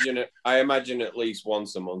 I imagine it. I imagine at least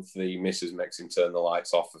once a month the missus makes him turn the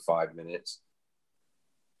lights off for 5 minutes.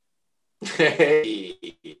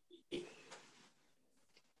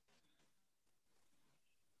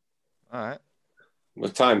 All right. Well,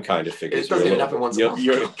 time kind of figures. It doesn't even happen once a month.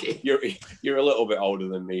 You're a little bit older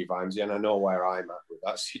than me, Vimesy, and I know where I'm at with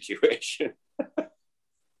that situation.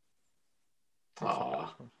 Oh.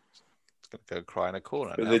 It's going to go cry in a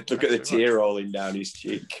corner. Look at the tear rolling down his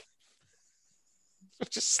cheek.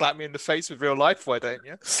 Just slap me in the face with real life, why don't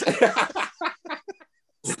you?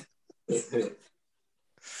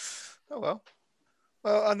 Oh well.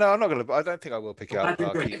 Well, no, I'm not gonna. I don't think I will pick it up.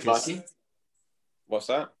 Clarky. What's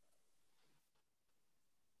that?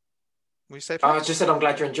 Will you say? I just said I'm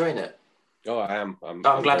glad you're enjoying it. Oh, I am. I'm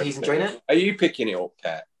glad he's enjoying it. Are you picking it up,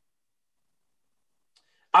 Pet?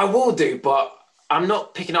 I will do, but I'm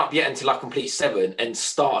not picking up yet until I complete 7 and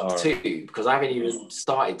start 2 because I haven't even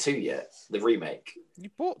started 2 yet. The remake. You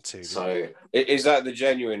bought 2. So is that the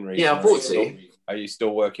genuine reason? Yeah, I bought 2. Are you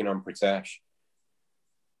still working on Pritesh?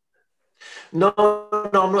 No,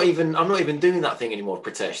 I'm not even doing that thing anymore,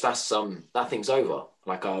 Pritesh. That thing's over.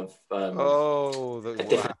 Like I've a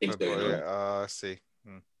different thing doing it. Yeah, I see.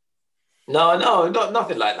 No,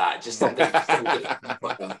 nothing like that. Just something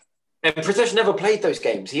different. And Pritesh never played those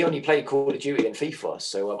games. He only played Call of Duty and FIFA.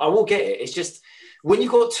 So I will get it. It's just when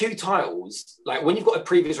you've got 2 titles, like when you've got a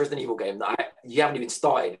previous Resident Evil game that you haven't even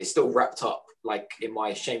started, it's still wrapped up like in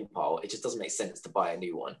my shame pile. It just doesn't make sense to buy a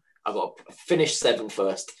new one. I've got to finish 7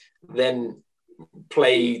 first, then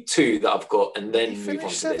play 2 that I've got, and then move on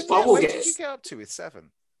to this. But I will Where get did it. you get up to with 7?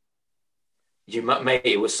 Mate,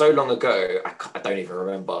 it was so long ago. I don't even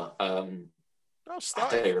remember. I'll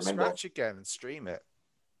start it from scratch again and stream it.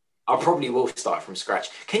 I probably will start from scratch.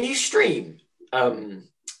 Can you stream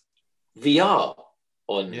VR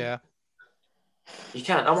on? Yeah, you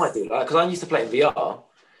can. I might do that because I used to play in VR,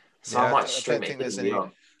 so I might stream it in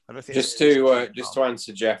VR. Just to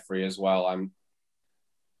answer Jeffrey as well,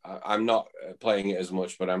 I'm not playing it as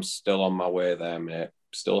much, but I'm still on my way there, mate.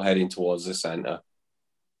 Still heading towards the centre.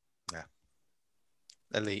 Yeah,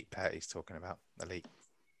 Elite Pet he's talking about. Elite.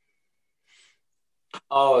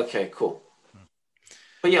 Oh, okay, cool.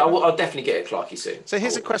 But yeah, I'll definitely get it, Clarky, soon. So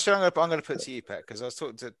here's a question I'm going to put to you, Pet, because I was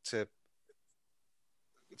talking to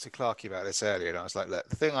Clarky about this earlier, and I was like, look,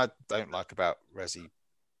 the thing I don't like about Resi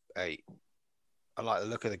 8, I like the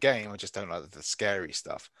look of the game, I just don't like the scary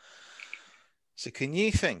stuff. So can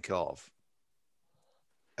you think of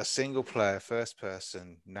a single player, first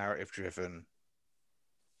person, narrative driven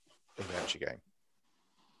adventure game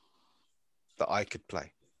that I could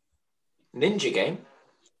play? Ninja game?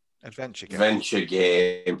 Adventure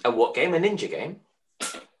game. A what game? A ninja game?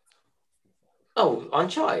 Oh,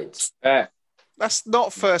 Uncharted. That's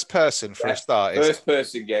not first person for a start. First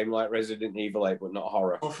person game like Resident Evil 8, but not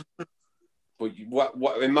horror. But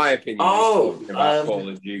what in my opinion, you're talking about Call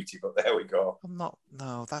of Duty. But there we go.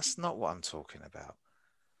 No, that's not what I'm talking about.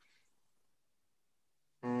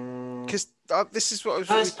 Because this is what I was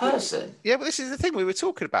first person. Yeah, but this is the thing we were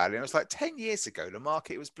talking about. And it was like 10 years ago, the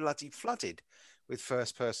market was bloody flooded with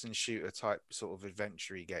first-person shooter type sort of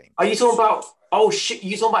adventure-y game. Are you talking about?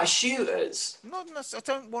 You talking about shooters? Not. I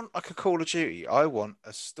don't want like a Call of Duty. I want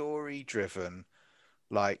a story-driven,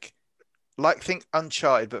 like think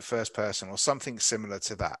Uncharted but first-person or something similar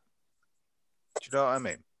to that. Do you know what I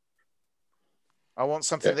mean? I want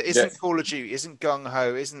something that isn't Call of Duty, isn't gung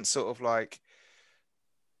ho, isn't sort of like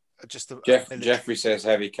just a. Jeffrey says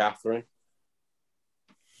Heavy Catherine.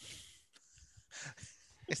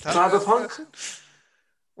 Cyberpunk?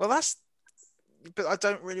 Well, but I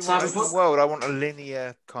don't really want an open world. I want a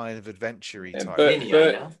linear kind of adventure-y type.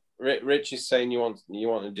 But Rich is saying you want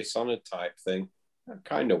a Dishonored type thing. That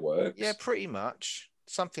kind of works. Yeah, pretty much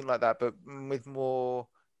something like that, but with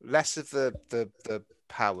less of the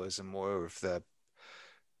powers and more of the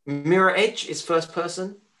Mirror Edge is first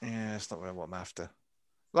person. Yeah, it's not really what I'm after.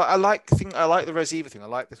 Like I like the Resident Evil thing. I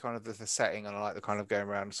like the kind of the setting, and I like the kind of going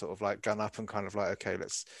around sort of like gun up and kind of like, okay,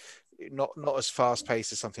 let's not as fast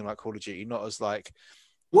paced as something like Call of Duty, not as like.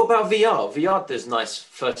 What about VR? VR does nice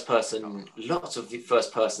first person, lots of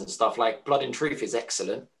first person stuff. Like Blood and Truth is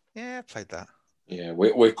excellent. Yeah, I played that. Yeah,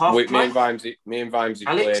 me and Vimesy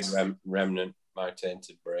Alex? played Remnant, My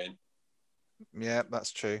Tainted Brain. Yeah,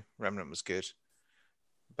 that's true. Remnant was good.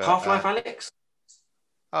 But, Half-Life, Alex?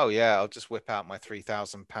 Oh yeah, I'll just whip out my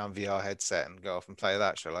 £3,000 VR headset and go off and play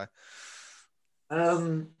that, shall I?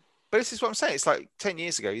 But this is what I'm saying. It's like 10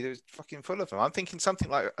 years ago, there was fucking full of them. I'm thinking something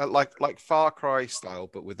like Far Cry style,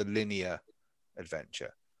 but with a linear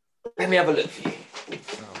adventure. Let me have a look for you.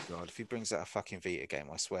 Oh god, if he brings out a fucking Vita game,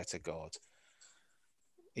 I swear to God,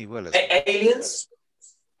 he will. Aliens?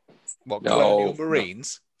 What? No, Colonial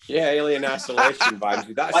Marines? Yeah, Alien Isolation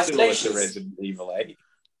vibes. That's similar to Resident Evil 8.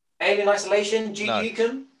 Alien Isolation? No. You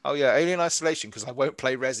can? Oh yeah, Alien Isolation, because I won't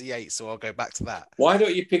play Resi 8, so I'll go back to that. Why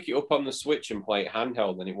don't you pick it up on the Switch and play it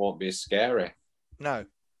handheld, then it won't be as scary? No.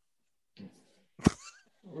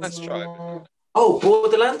 Let's try it. Oh,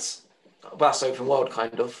 Borderlands? That's open world,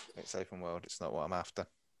 kind of. It's open world. It's not what I'm after.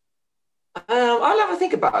 I'll have a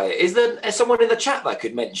think about it. Is there someone in the chat that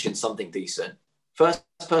could mention something decent? First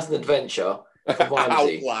person adventure.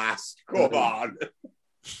 Outlast. Come on.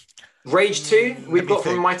 Rage 2, we've got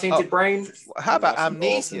from My Tainted Brain. How about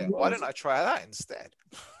Amnesia? Why don't I try that instead?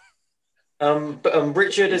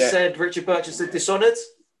 Richard has said, Richard Birch said Dishonored.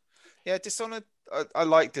 Yeah, Dishonored. I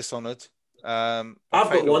like Dishonored. I've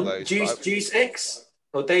got one. Those, Deus Ex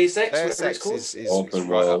or Deus Ex, Deus whatever it's Ex called. is open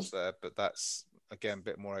right world. up there, but that's again a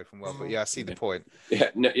bit more open world. But yeah, I see the point.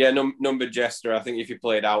 Number Jester. I think if you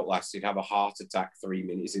played Outlast, you'd have a heart attack 3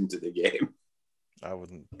 minutes into the game. I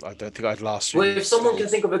don't think I'd last. Well, if someone can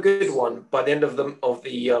think of a good one by the end of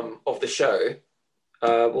the show,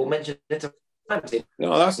 we'll mention it to him.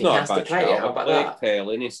 No, that's not a bad shout. How about that?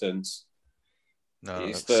 Pale Innocence. No,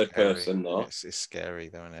 it's third person though. It's scary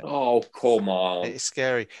though, isn't it? Oh, come on. It's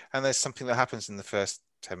scary. And there's something that happens in the first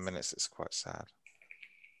 10 minutes that's quite sad.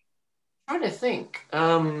 I'm trying to think.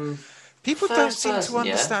 People don't seem to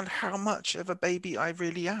understand how much of a baby I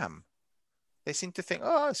really am. They seem to think,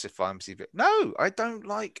 oh, it's a fine. No, I don't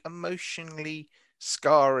like emotionally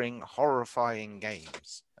scarring, horrifying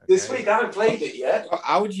games. Okay? This week I haven't played it yet.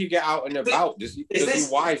 How would you get out and about? Does your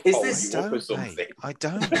wife follow you up or something? Mate, I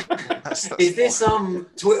don't. Is this on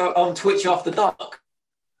Twitch After Dark?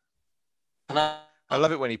 I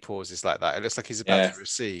love it when he pauses like that. It looks like he's about to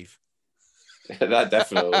receive. That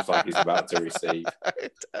definitely looks like he's about to receive.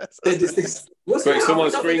 Quick,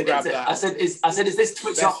 someone screen grab that. I said, is this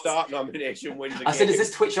Twitch Best Start nomination wins the game. said, is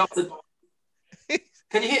this Twitch After?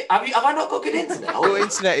 Can you hear? Have I not got good internet? Your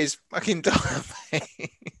internet is fucking dying.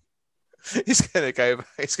 He's gonna go.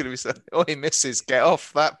 It's gonna be so. Oh, he misses. Get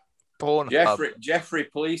off that porn. Jeffrey,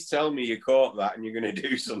 please tell me you caught that and you're gonna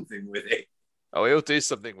do something with it. Oh, he'll do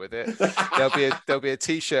something with it. There'll be a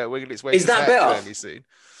t-shirt wiggling its way. Is that better? Fairly soon.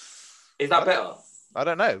 Is that better? I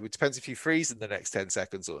don't know. It depends if you freeze in the next 10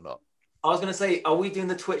 seconds or not. I was going to say, are we doing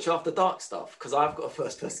the Twitch After Dark stuff? Because I've got a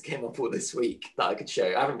first-person game I bought this week that I could show.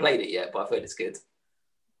 I haven't played it yet, but I've heard it's good.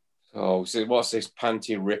 Oh, so what's this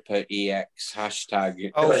Panty Ripper EX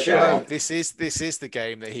hashtag? Oh, no, this is the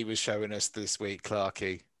game that he was showing us this week,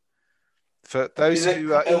 Clarky. For those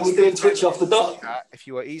who are doing Twitch After Dark, if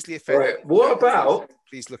you are easily offended, right. What about?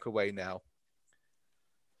 Please look away now.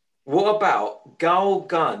 What about Gal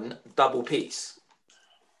Gun Double Piece?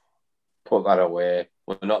 Put that away.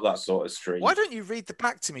 We're not that sort of stream. Why don't you read the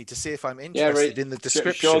back to me to see if I'm interested in the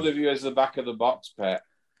description? Show the viewers the back of the box, Pet.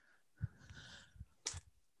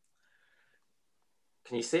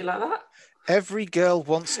 Can you see it like that? Every girl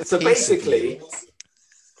wants a piece basically, of you.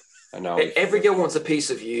 I know. Every girl wants a piece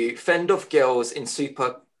of you. Fend off girls in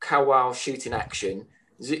super kawaii shooting action.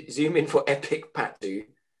 Zoom in for epic Patsu.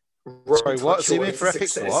 Sorry, what? Zoom in for epic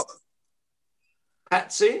what?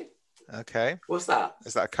 Patsu? Okay. What's that?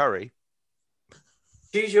 Is that a curry?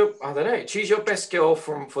 Choose your best girl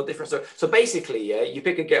for different. So basically, yeah, you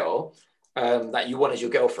pick a girl that you want as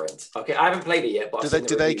your girlfriend. Okay, I haven't played it yet, but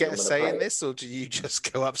do they get a say in this, or do you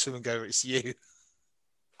just go up to them and go, "It's you"?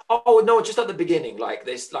 Oh no, just at the beginning, like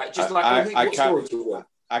this, like just like what story do you want?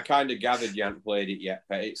 I kind of gathered you hadn't played it yet,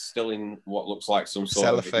 but it's still in what looks like some sort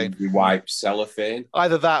cellophane. of wiped cellophane.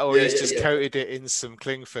 Either that, or he's just coated it in some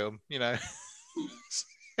cling film. You know,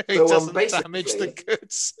 he doesn't damage the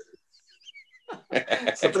goods.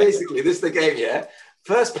 So basically, this is the game, yeah.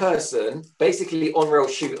 First person, basically on-rail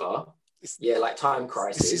shooter. Yeah, like Time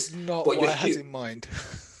Crisis. This is not what I had in mind.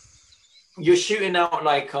 you're shooting out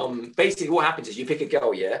like basically what happens is you pick a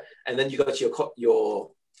girl, yeah, and then you go to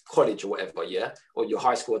your college or whatever, yeah, or your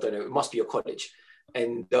high school. I don't know. It must be your college,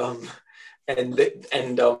 and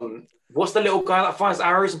what's the little guy that fires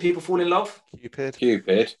arrows and people fall in love? Cupid.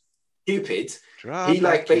 He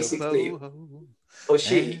like basically, or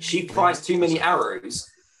she fires too many arrows,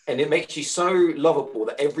 and it makes you so lovable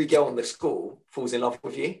that every girl in the school falls in love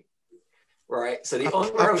with you. Right. So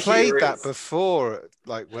I played that before,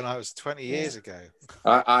 like when I was 20 years ago.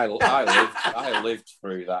 I lived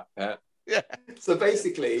through that, Pet. Yeah. So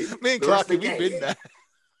basically, me and Clark, we've been there.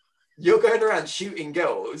 You're going around shooting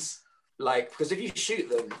girls, like, because if you shoot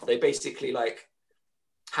them, they basically like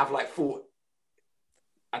have like full.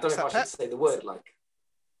 I don't know if I should say the word, like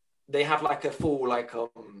they have like a full like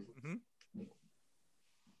Mm-hmm.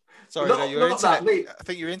 Sorry, no, your internet. I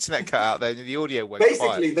think your internet cut out there, and the audio went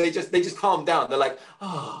basically quiet. they just calm down. They're like,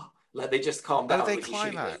 like they just calm down. Oh, they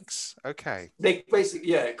climax. Okay. They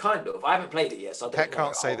basically, kind of. I haven't played it yet, so I don't Pet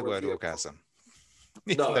can't say the word orgasm.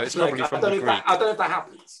 No, it's probably from the Greek. I don't know if that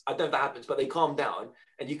happens. But they calm down,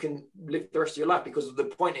 and you can live the rest of your life, because the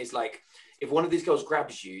point is like, if one of these girls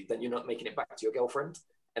grabs you, then you're not making it back to your girlfriend,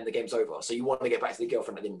 and the game's over. So you want to get back to the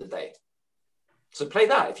girlfriend at the end of the day. So play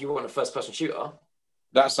that if you want a first-person shooter.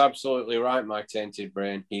 That's absolutely right, my tainted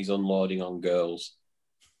brain. He's unloading on girls.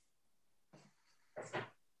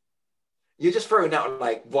 You're just throwing out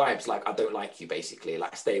like vibes, like I don't like you, basically,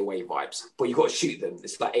 like stay away vibes. But you got to shoot them.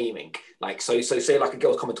 It's like aiming. Like so say like a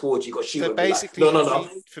girl's coming towards you, you got to shoot them. Basically, like, no.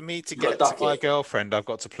 For me to get to my girlfriend, I've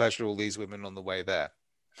got to pleasure all these women on the way there.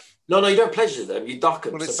 No, you don't pleasure them. You duck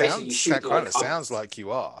them. Well, so basically, you shoot. That kind of sounds like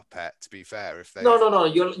you are, Pet. To be fair, if they no,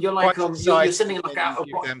 you're like you're sending like out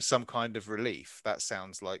give them some kind of relief. That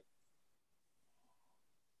sounds like.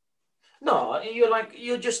 No,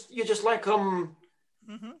 you're just like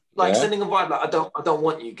like sending a vibe like I don't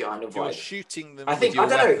want you kind of vibe. You're shooting them. I don't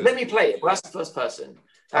know. Let me play it. Well, that's the first person.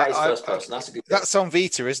 That is first person. That's a good. That's on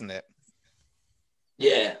Vita, isn't it?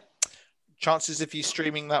 Yeah. Chances of you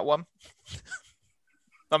streaming that one?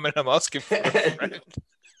 I mean, I'm asking for a friend.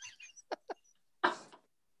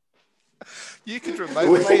 You could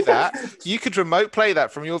remote play that. You could remote play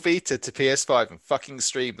that from your Vita to PS5 and fucking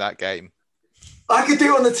stream that game. I could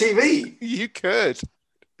do it on the TV. You could.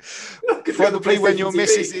 Probably when your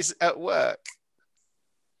missus is at work.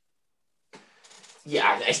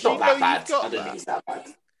 Yeah, it's not that bad. I don't think it's that bad.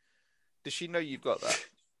 Does she know you've got that?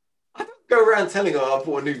 I don't go around telling her I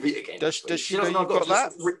bought a new Vita game. Does she know you've got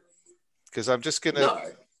that? Because I'm just going to... No.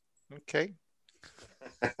 Okay.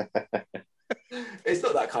 It's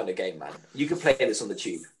not that kind of game, man. You can play this on the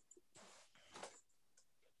tube.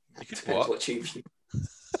 You could what tube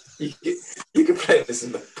you can play this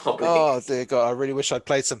in the public. Oh, dear God. I really wish I'd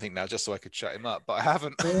played something now just so I could shut him up, but I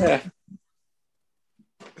haven't. Yeah.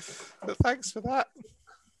 But thanks for that.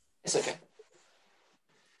 It's okay.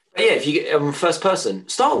 But yeah, if you get first person,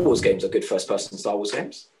 Star Wars games are good first person Star Wars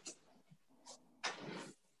games.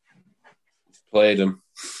 Played them.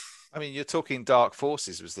 I mean, you're talking Dark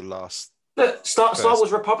Forces was the last. Look, Star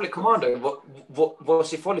Wars Republic Commando. What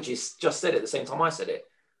Voiceologist just said it at the same time I said it.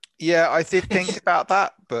 Yeah, I did think about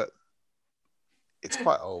that, but it's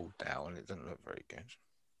quite old now and it doesn't look very good.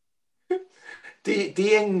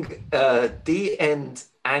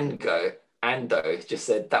 Ando just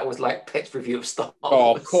said that was like Pet's review of Star Wars.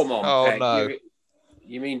 Oh, come on, oh, Pet. No.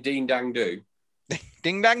 You mean Ding Dang Do?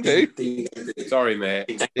 Ding Dang Do? Sorry, mate.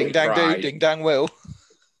 Ding Dang Do, Ding Dang Will.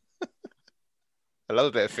 I love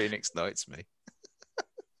a bit of Phoenix Nights, me.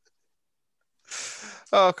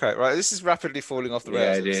 Okay, right. This is rapidly falling off the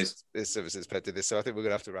rails. Yeah, it is. This services Pet did this, so I think we're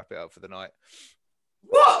gonna have to wrap it up for the night.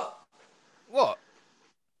 What?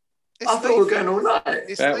 It's I thought we were going all night.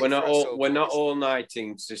 We're not all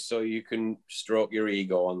nighting just so you can stroke your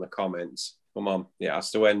ego on the comments. Come on, it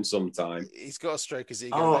has to end sometime. He's got to stroke his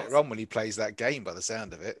ego later on when he plays that game, by the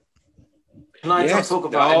sound of it. Can I talk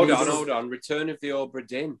about? Hold on. Return of the Obra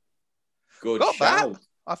Dinn. Good shout. That.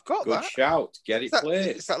 I've got Good that. Good shout. Get it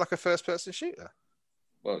played. Is that like a first-person shooter?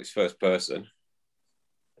 Well, it's first person.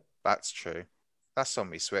 That's true. That's on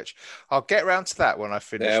me Switch. I'll get around to that when I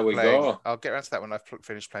finish. There we go. I'll get around to that when I've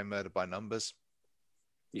finished playing Murder by Numbers.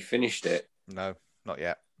 You finished it? No, not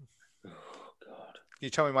yet. Oh God! Can you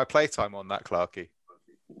tell me my playtime on that, Clarky?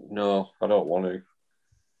 No, I don't want to.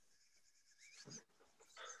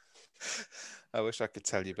 I wish I could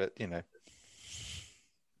tell you, but you know.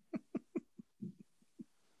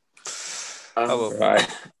 Right.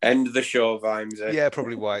 End the show, Vimesy. Yeah,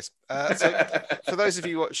 probably wise. So for those of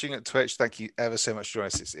you watching at Twitch, thank you ever so much for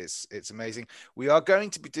joining us. It's amazing. We are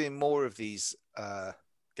going to be doing more of these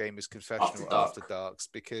Gamers Confessional After Darks,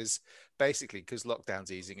 because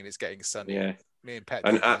lockdown's easing and it's getting sunny. Yeah. Me and Pet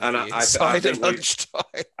And be I inside think at lunchtime.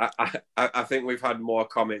 I think we've had more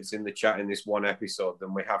comments in the chat in this one episode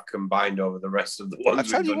than we have combined over the rest of the ones. I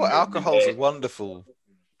tell you what, alcohol's a wonderful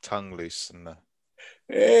tongue loosener.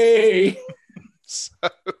 Hey.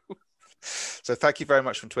 So thank you very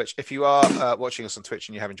much from Twitch. If you are watching us on Twitch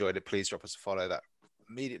and you have enjoyed it, please drop us a follow. That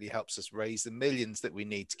immediately helps us raise the millions that we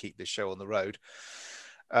need to keep this show on the road.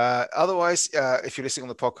 Otherwise, if you're listening on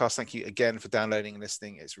the podcast, thank you again for downloading and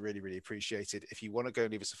listening. It's really, really appreciated. If you want to go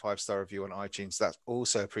and leave us a 5-star review on iTunes, that's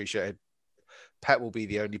also appreciated. Pat will be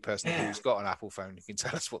the only person who's got an Apple phone who can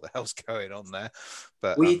tell us what the hell's going on there.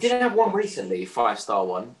 But we did have one recently, 5-star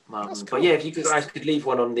one. Cool. But yeah, if you guys could leave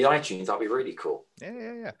one on the iTunes, that'd be really cool.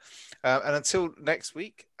 Yeah. And until next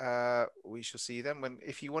week, we shall see you then.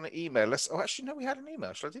 If you want to email us, actually, no, we had an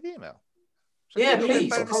email. Shall I do the email? Yeah,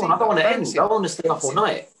 please. Come on, I don't want to end. I want to stay up all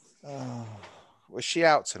night. Was she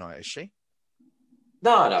out tonight? Is she?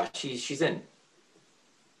 No, she's in.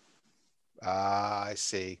 I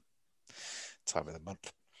see. Time of the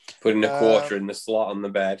month. Putting a quarter in the slot on the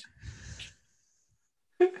bed.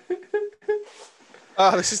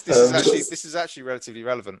 This is actually relatively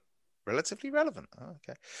relevant. Relatively relevant. Oh,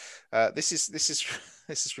 okay. This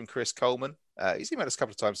is from Chris Coleman. He's emailed us a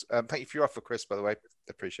couple of times. Thank you for your offer, Chris. By the way,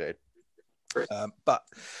 appreciated. But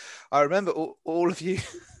I remember all of you.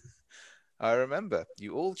 I remember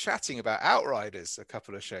you all chatting about Outriders a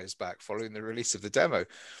couple of shows back following the release of the demo,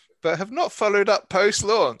 but have not followed up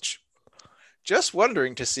post-launch. Just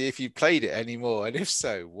wondering to see if you played it anymore, and if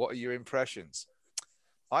so, what are your impressions?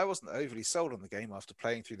 I wasn't overly sold on the game after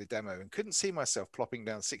playing through the demo and couldn't see myself plopping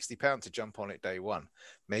down £60 to jump on it day one,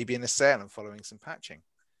 maybe in a sale and following some patching.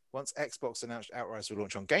 Once Xbox announced Outriders would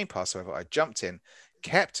launch on Game Pass, however, I jumped in,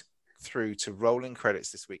 kept through to rolling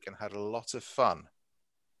credits this week and had a lot of fun,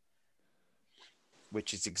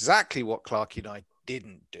 which is exactly what Clarky and I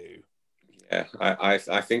didn't do. Yeah, I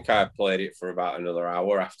think I played it for about another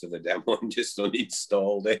hour after the demo and just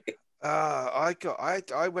uninstalled it.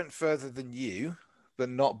 I went further than you, but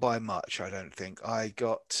not by much, I don't think. I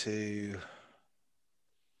got to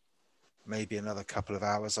maybe another couple of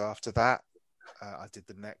hours after that. I did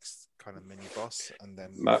the next kind of mini boss and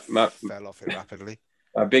then fell off it rapidly.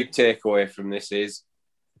 My big takeaway from this is,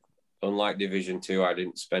 unlike Division 2, I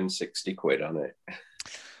didn't spend 60 quid on it.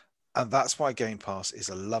 And that's why Game Pass is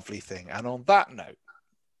a lovely thing. And on that note,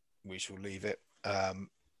 we shall leave it.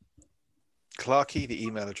 Clarky, the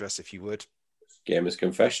email address, if you would.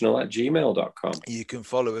 gamersconfessional@gmail.com. You can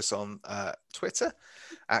follow us on Twitter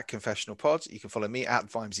 @ConfessionalPod. You can follow me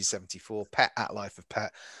 @Vimesy74, Pet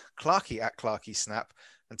 @LifeOfPet, Clarky @ClarkySnap.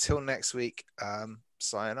 Until next week,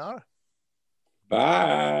 sayonara.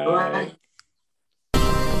 Bye. The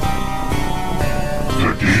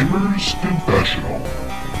Gamers Confessional.